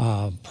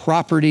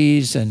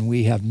properties, and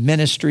we have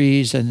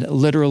ministries, and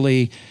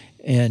literally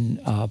in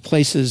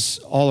places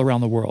all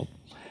around the world.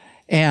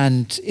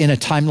 And in a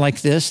time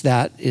like this,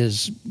 that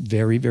is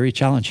very, very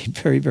challenging,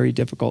 very, very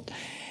difficult.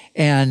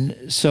 And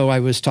so I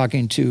was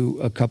talking to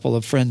a couple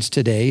of friends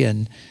today,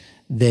 and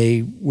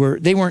they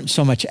weren't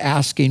so much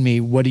asking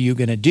me, what are you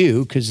going to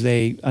do? Because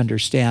they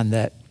understand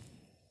that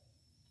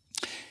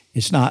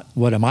it's not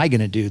what am I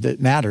going to do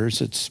that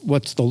matters. It's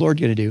what's the Lord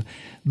going to do.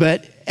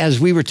 But as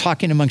we were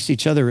talking amongst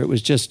each other, it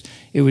was just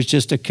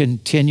a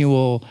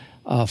continual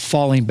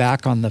falling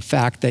back on the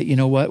fact that, you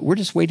know what, we're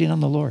just waiting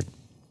on the Lord.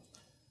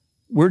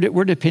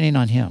 We're depending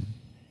on him.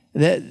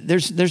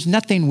 There's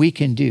nothing we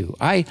can do.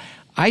 I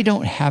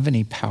don't have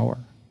any power,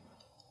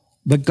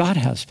 but God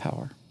has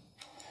power.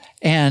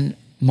 And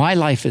my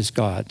life is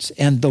God's,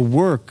 and the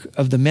work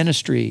of the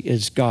ministry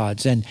is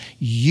God's, and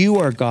you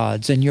are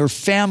God's, and your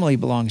family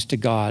belongs to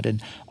God,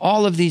 and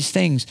all of these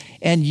things,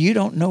 and you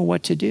don't know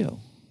what to do.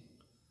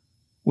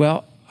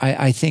 Well,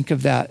 I think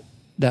of that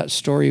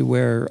story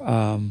where,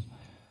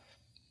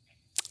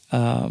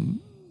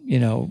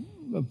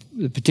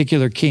 the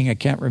particular king, I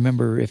can't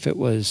remember if it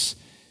was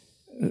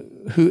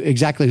who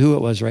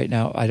it was right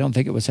now. I don't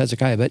think it was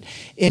Hezekiah, but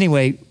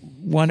anyway,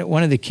 one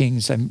of the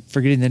kings, I'm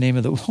forgetting the name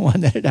of the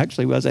one that it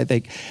actually was, I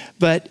think.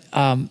 But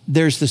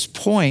there's this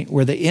point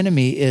where the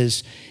enemy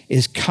is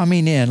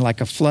coming in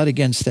like a flood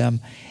against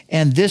them.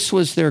 And this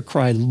was their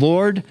cry,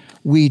 Lord,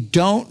 we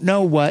don't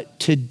know what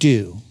to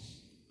do,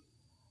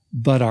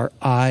 but our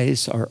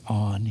eyes are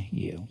on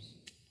you.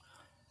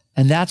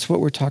 And that's what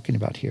we're talking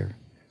about here.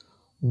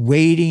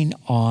 Waiting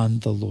on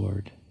the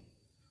Lord.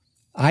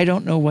 I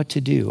don't know what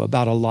to do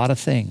about a lot of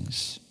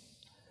things.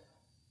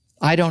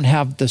 I don't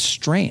have the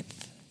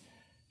strength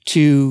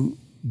to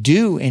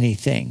do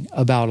anything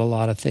about a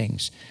lot of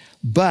things,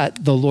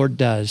 but the Lord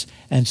does.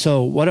 And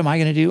so what am I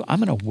going to do? I'm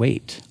going to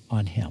wait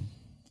on him.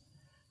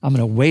 I'm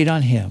going to wait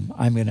on him.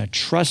 I'm going to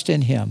trust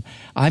in him.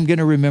 I'm going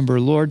to remember,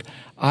 Lord,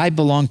 I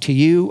belong to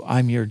you.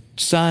 I'm your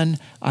son.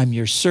 I'm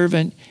your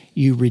servant.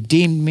 You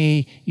redeemed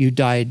me. You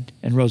died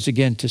and rose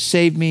again to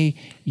save me.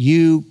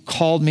 You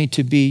called me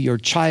to be your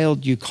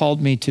child. You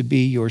called me to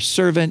be your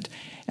servant.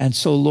 And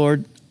so,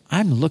 Lord,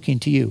 I'm looking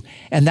to you.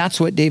 And that's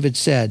what David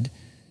said.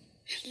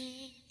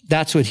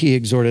 That's what he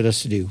exhorted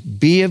us to do.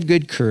 Be of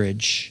good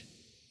courage.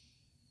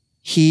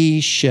 He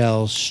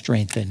shall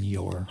strengthen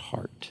your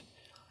heart.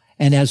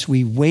 And as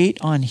we wait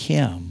on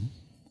him,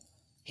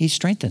 he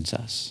strengthens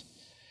us.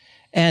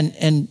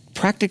 And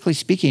practically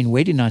speaking,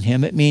 waiting on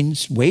him, it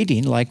means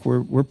waiting, like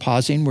we're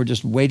pausing, we're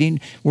just waiting,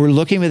 we're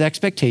looking with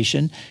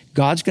expectation.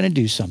 God's going to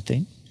do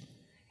something.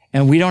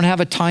 And we don't have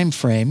a time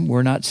frame.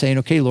 We're not saying,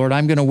 okay, Lord,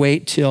 I'm going to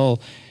wait till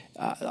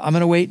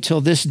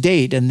this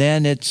date, and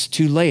then it's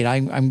too late.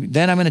 I'm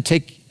going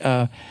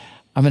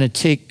to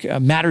take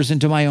matters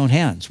into my own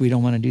hands. We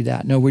don't want to do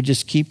that. No, we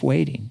just keep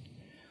waiting.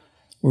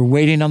 We're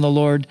waiting on the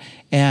Lord,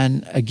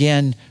 and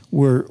again,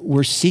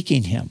 we're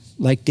seeking him,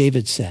 like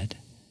David said.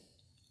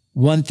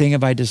 One thing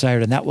have I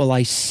desired, and that will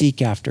I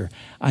seek after.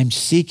 I'm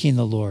seeking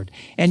the Lord.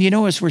 And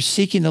as we're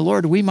seeking the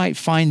Lord, we might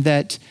find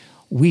that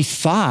we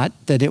thought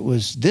that it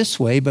was this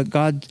way, but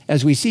God,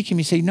 as we seek him,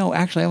 he say, no,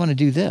 actually, I want to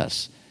do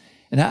this.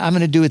 And I'm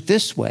going to do it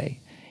this way.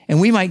 And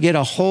we might get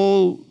a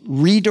whole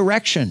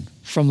redirection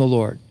from the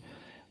Lord.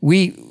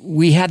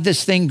 We had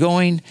this thing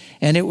going,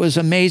 and it was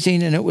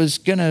amazing, and it was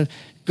going to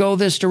go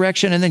this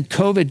direction, and then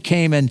COVID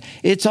came and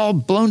it's all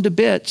blown to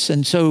bits.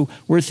 And so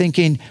we're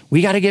thinking,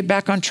 we got to get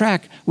back on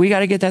track. We got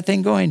to get that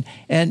thing going.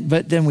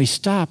 But then we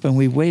stop and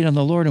we wait on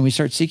the Lord and we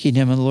start seeking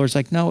him. And the Lord's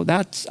like, no,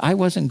 I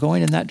wasn't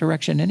going in that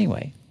direction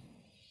anyway.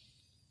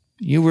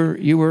 You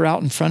were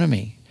out in front of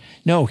me.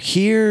 No,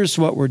 here's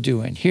what we're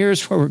doing.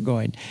 Here's where we're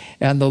going.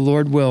 And the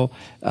Lord will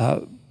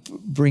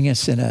bring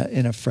us in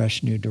a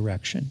fresh new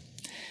direction.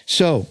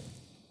 So,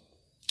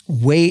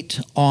 wait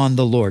on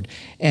the Lord.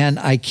 And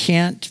I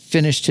can't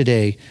finish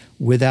today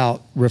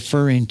without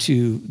referring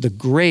to the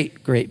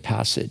great, great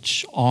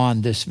passage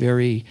on this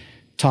very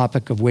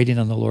topic of waiting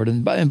on the Lord.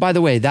 And by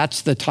the way,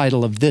 that's the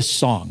title of this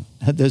song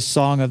of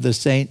the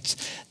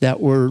saints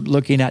that we're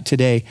looking at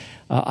today.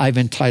 I've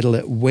entitled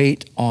it,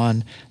 Wait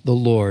on the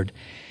Lord.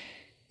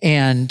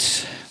 And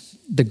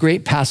the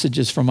great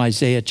passages from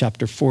Isaiah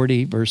chapter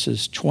 40,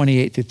 verses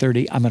 28 through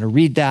 30. I'm going to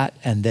read that,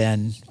 and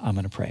then I'm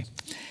going to pray.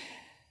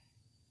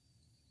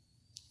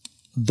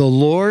 The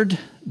Lord,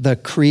 the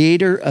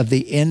creator of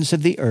the ends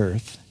of the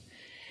earth,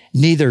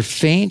 neither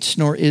faints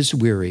nor is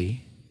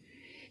weary.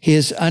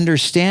 His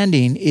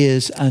understanding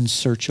is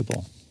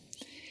unsearchable.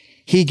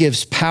 He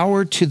gives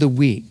power to the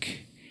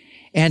weak,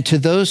 and to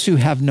those who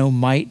have no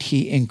might,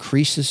 he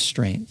increases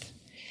strength.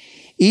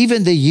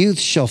 Even the youth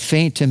shall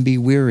faint and be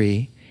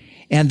weary,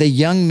 and the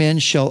young men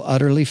shall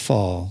utterly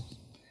fall.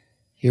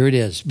 Here it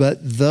is. But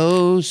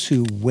those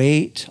who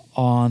wait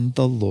on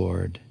the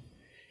Lord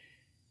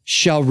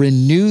shall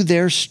renew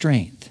their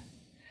strength.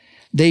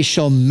 They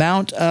shall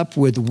mount up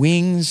with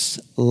wings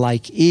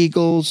like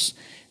eagles.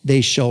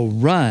 They shall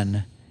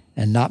run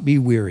and not be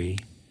weary.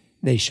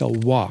 They shall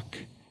walk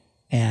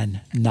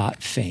and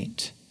not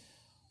faint.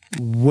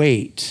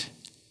 Wait,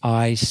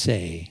 I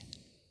say,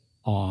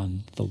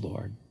 on the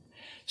Lord.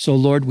 So,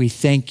 Lord, we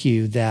thank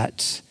you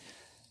that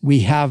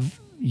we have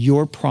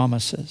your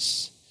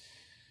promises.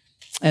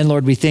 And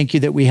Lord, we thank you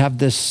that we have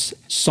this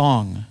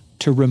song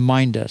to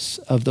remind us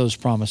of those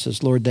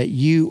promises. Lord, that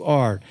you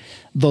are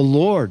the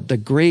Lord, the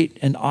great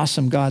and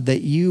awesome God,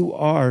 that you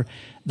are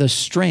the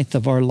strength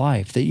of our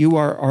life, that you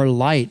are our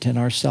light and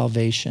our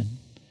salvation.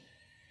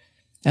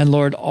 And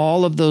Lord,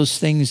 all of those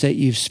things that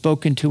you've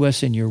spoken to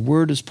us in your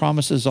word as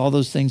promises, all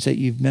those things that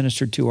you've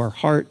ministered to our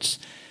hearts,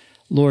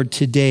 Lord,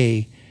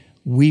 today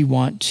we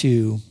want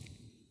to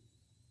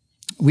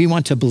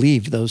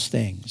believe those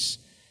things.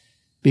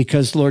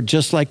 Because, Lord,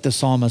 just like the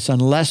psalmist,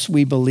 unless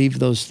we believe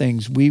those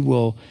things, we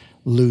will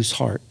lose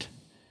heart.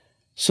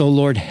 So,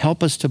 Lord,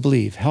 help us to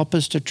believe, help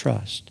us to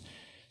trust,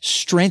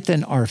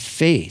 strengthen our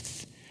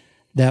faith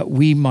that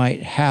we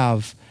might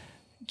have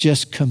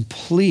just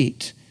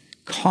complete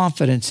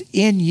confidence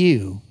in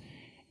you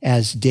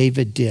as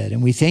David did.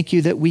 And we thank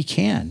you that we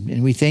can.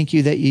 And we thank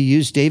you that you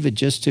used David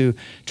just to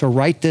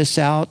write this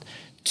out,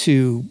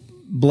 to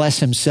bless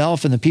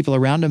himself and the people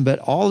around him, but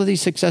all of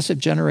these successive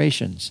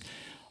generations,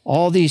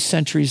 all these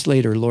centuries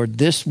later, Lord,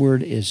 this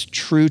word is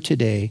true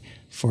today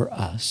for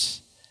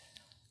us.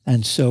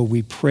 And so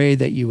we pray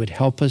that you would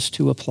help us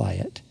to apply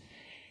it.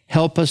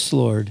 Help us,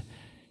 Lord,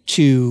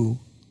 to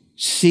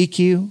seek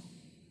you.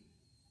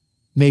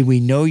 May we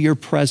know your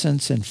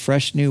presence in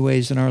fresh new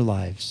ways in our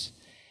lives.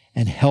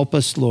 And help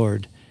us,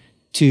 Lord,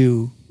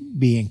 to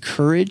be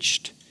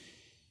encouraged,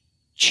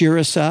 cheer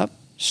us up,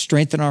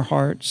 strengthen our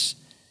hearts,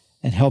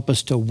 and help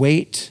us to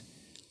wait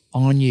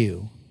on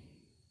you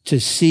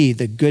to see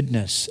the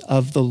goodness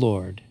of the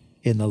Lord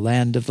in the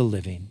land of the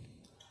living.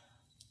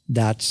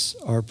 That's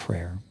our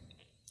prayer.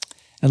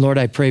 And Lord,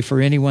 I pray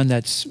for anyone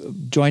that's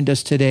joined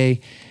us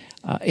today,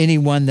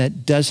 anyone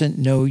that doesn't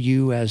know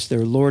you as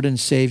their Lord and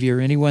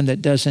Savior, anyone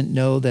that doesn't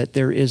know that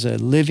there is a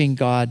living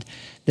God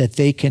that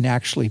they can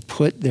actually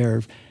put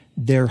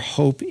their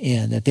hope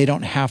in, that they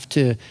don't have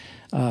to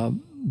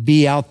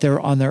be out there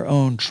on their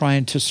own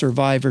trying to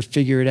survive or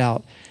figure it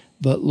out.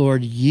 But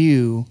Lord,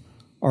 you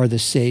are the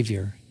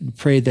Savior. And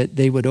pray that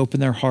they would open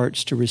their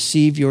hearts to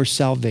receive your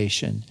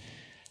salvation.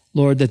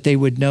 Lord, that they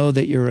would know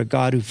that you're a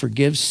God who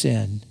forgives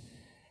sin,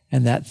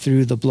 and that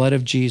through the blood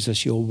of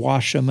Jesus, you'll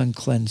wash them and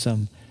cleanse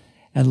them.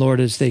 And Lord,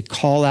 as they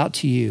call out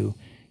to you,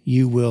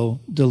 you will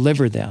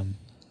deliver them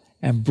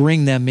and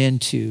bring them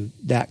into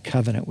that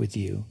covenant with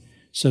you.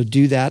 So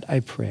do that, I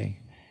pray.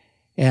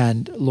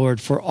 And Lord,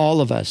 for all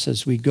of us,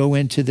 as we go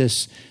into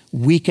this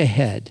week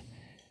ahead,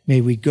 may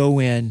we go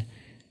in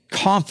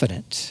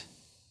confident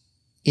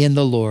in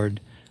the Lord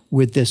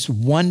with this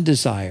one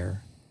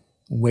desire,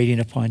 waiting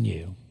upon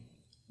you.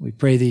 We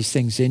pray these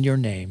things in your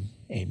name.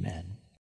 Amen.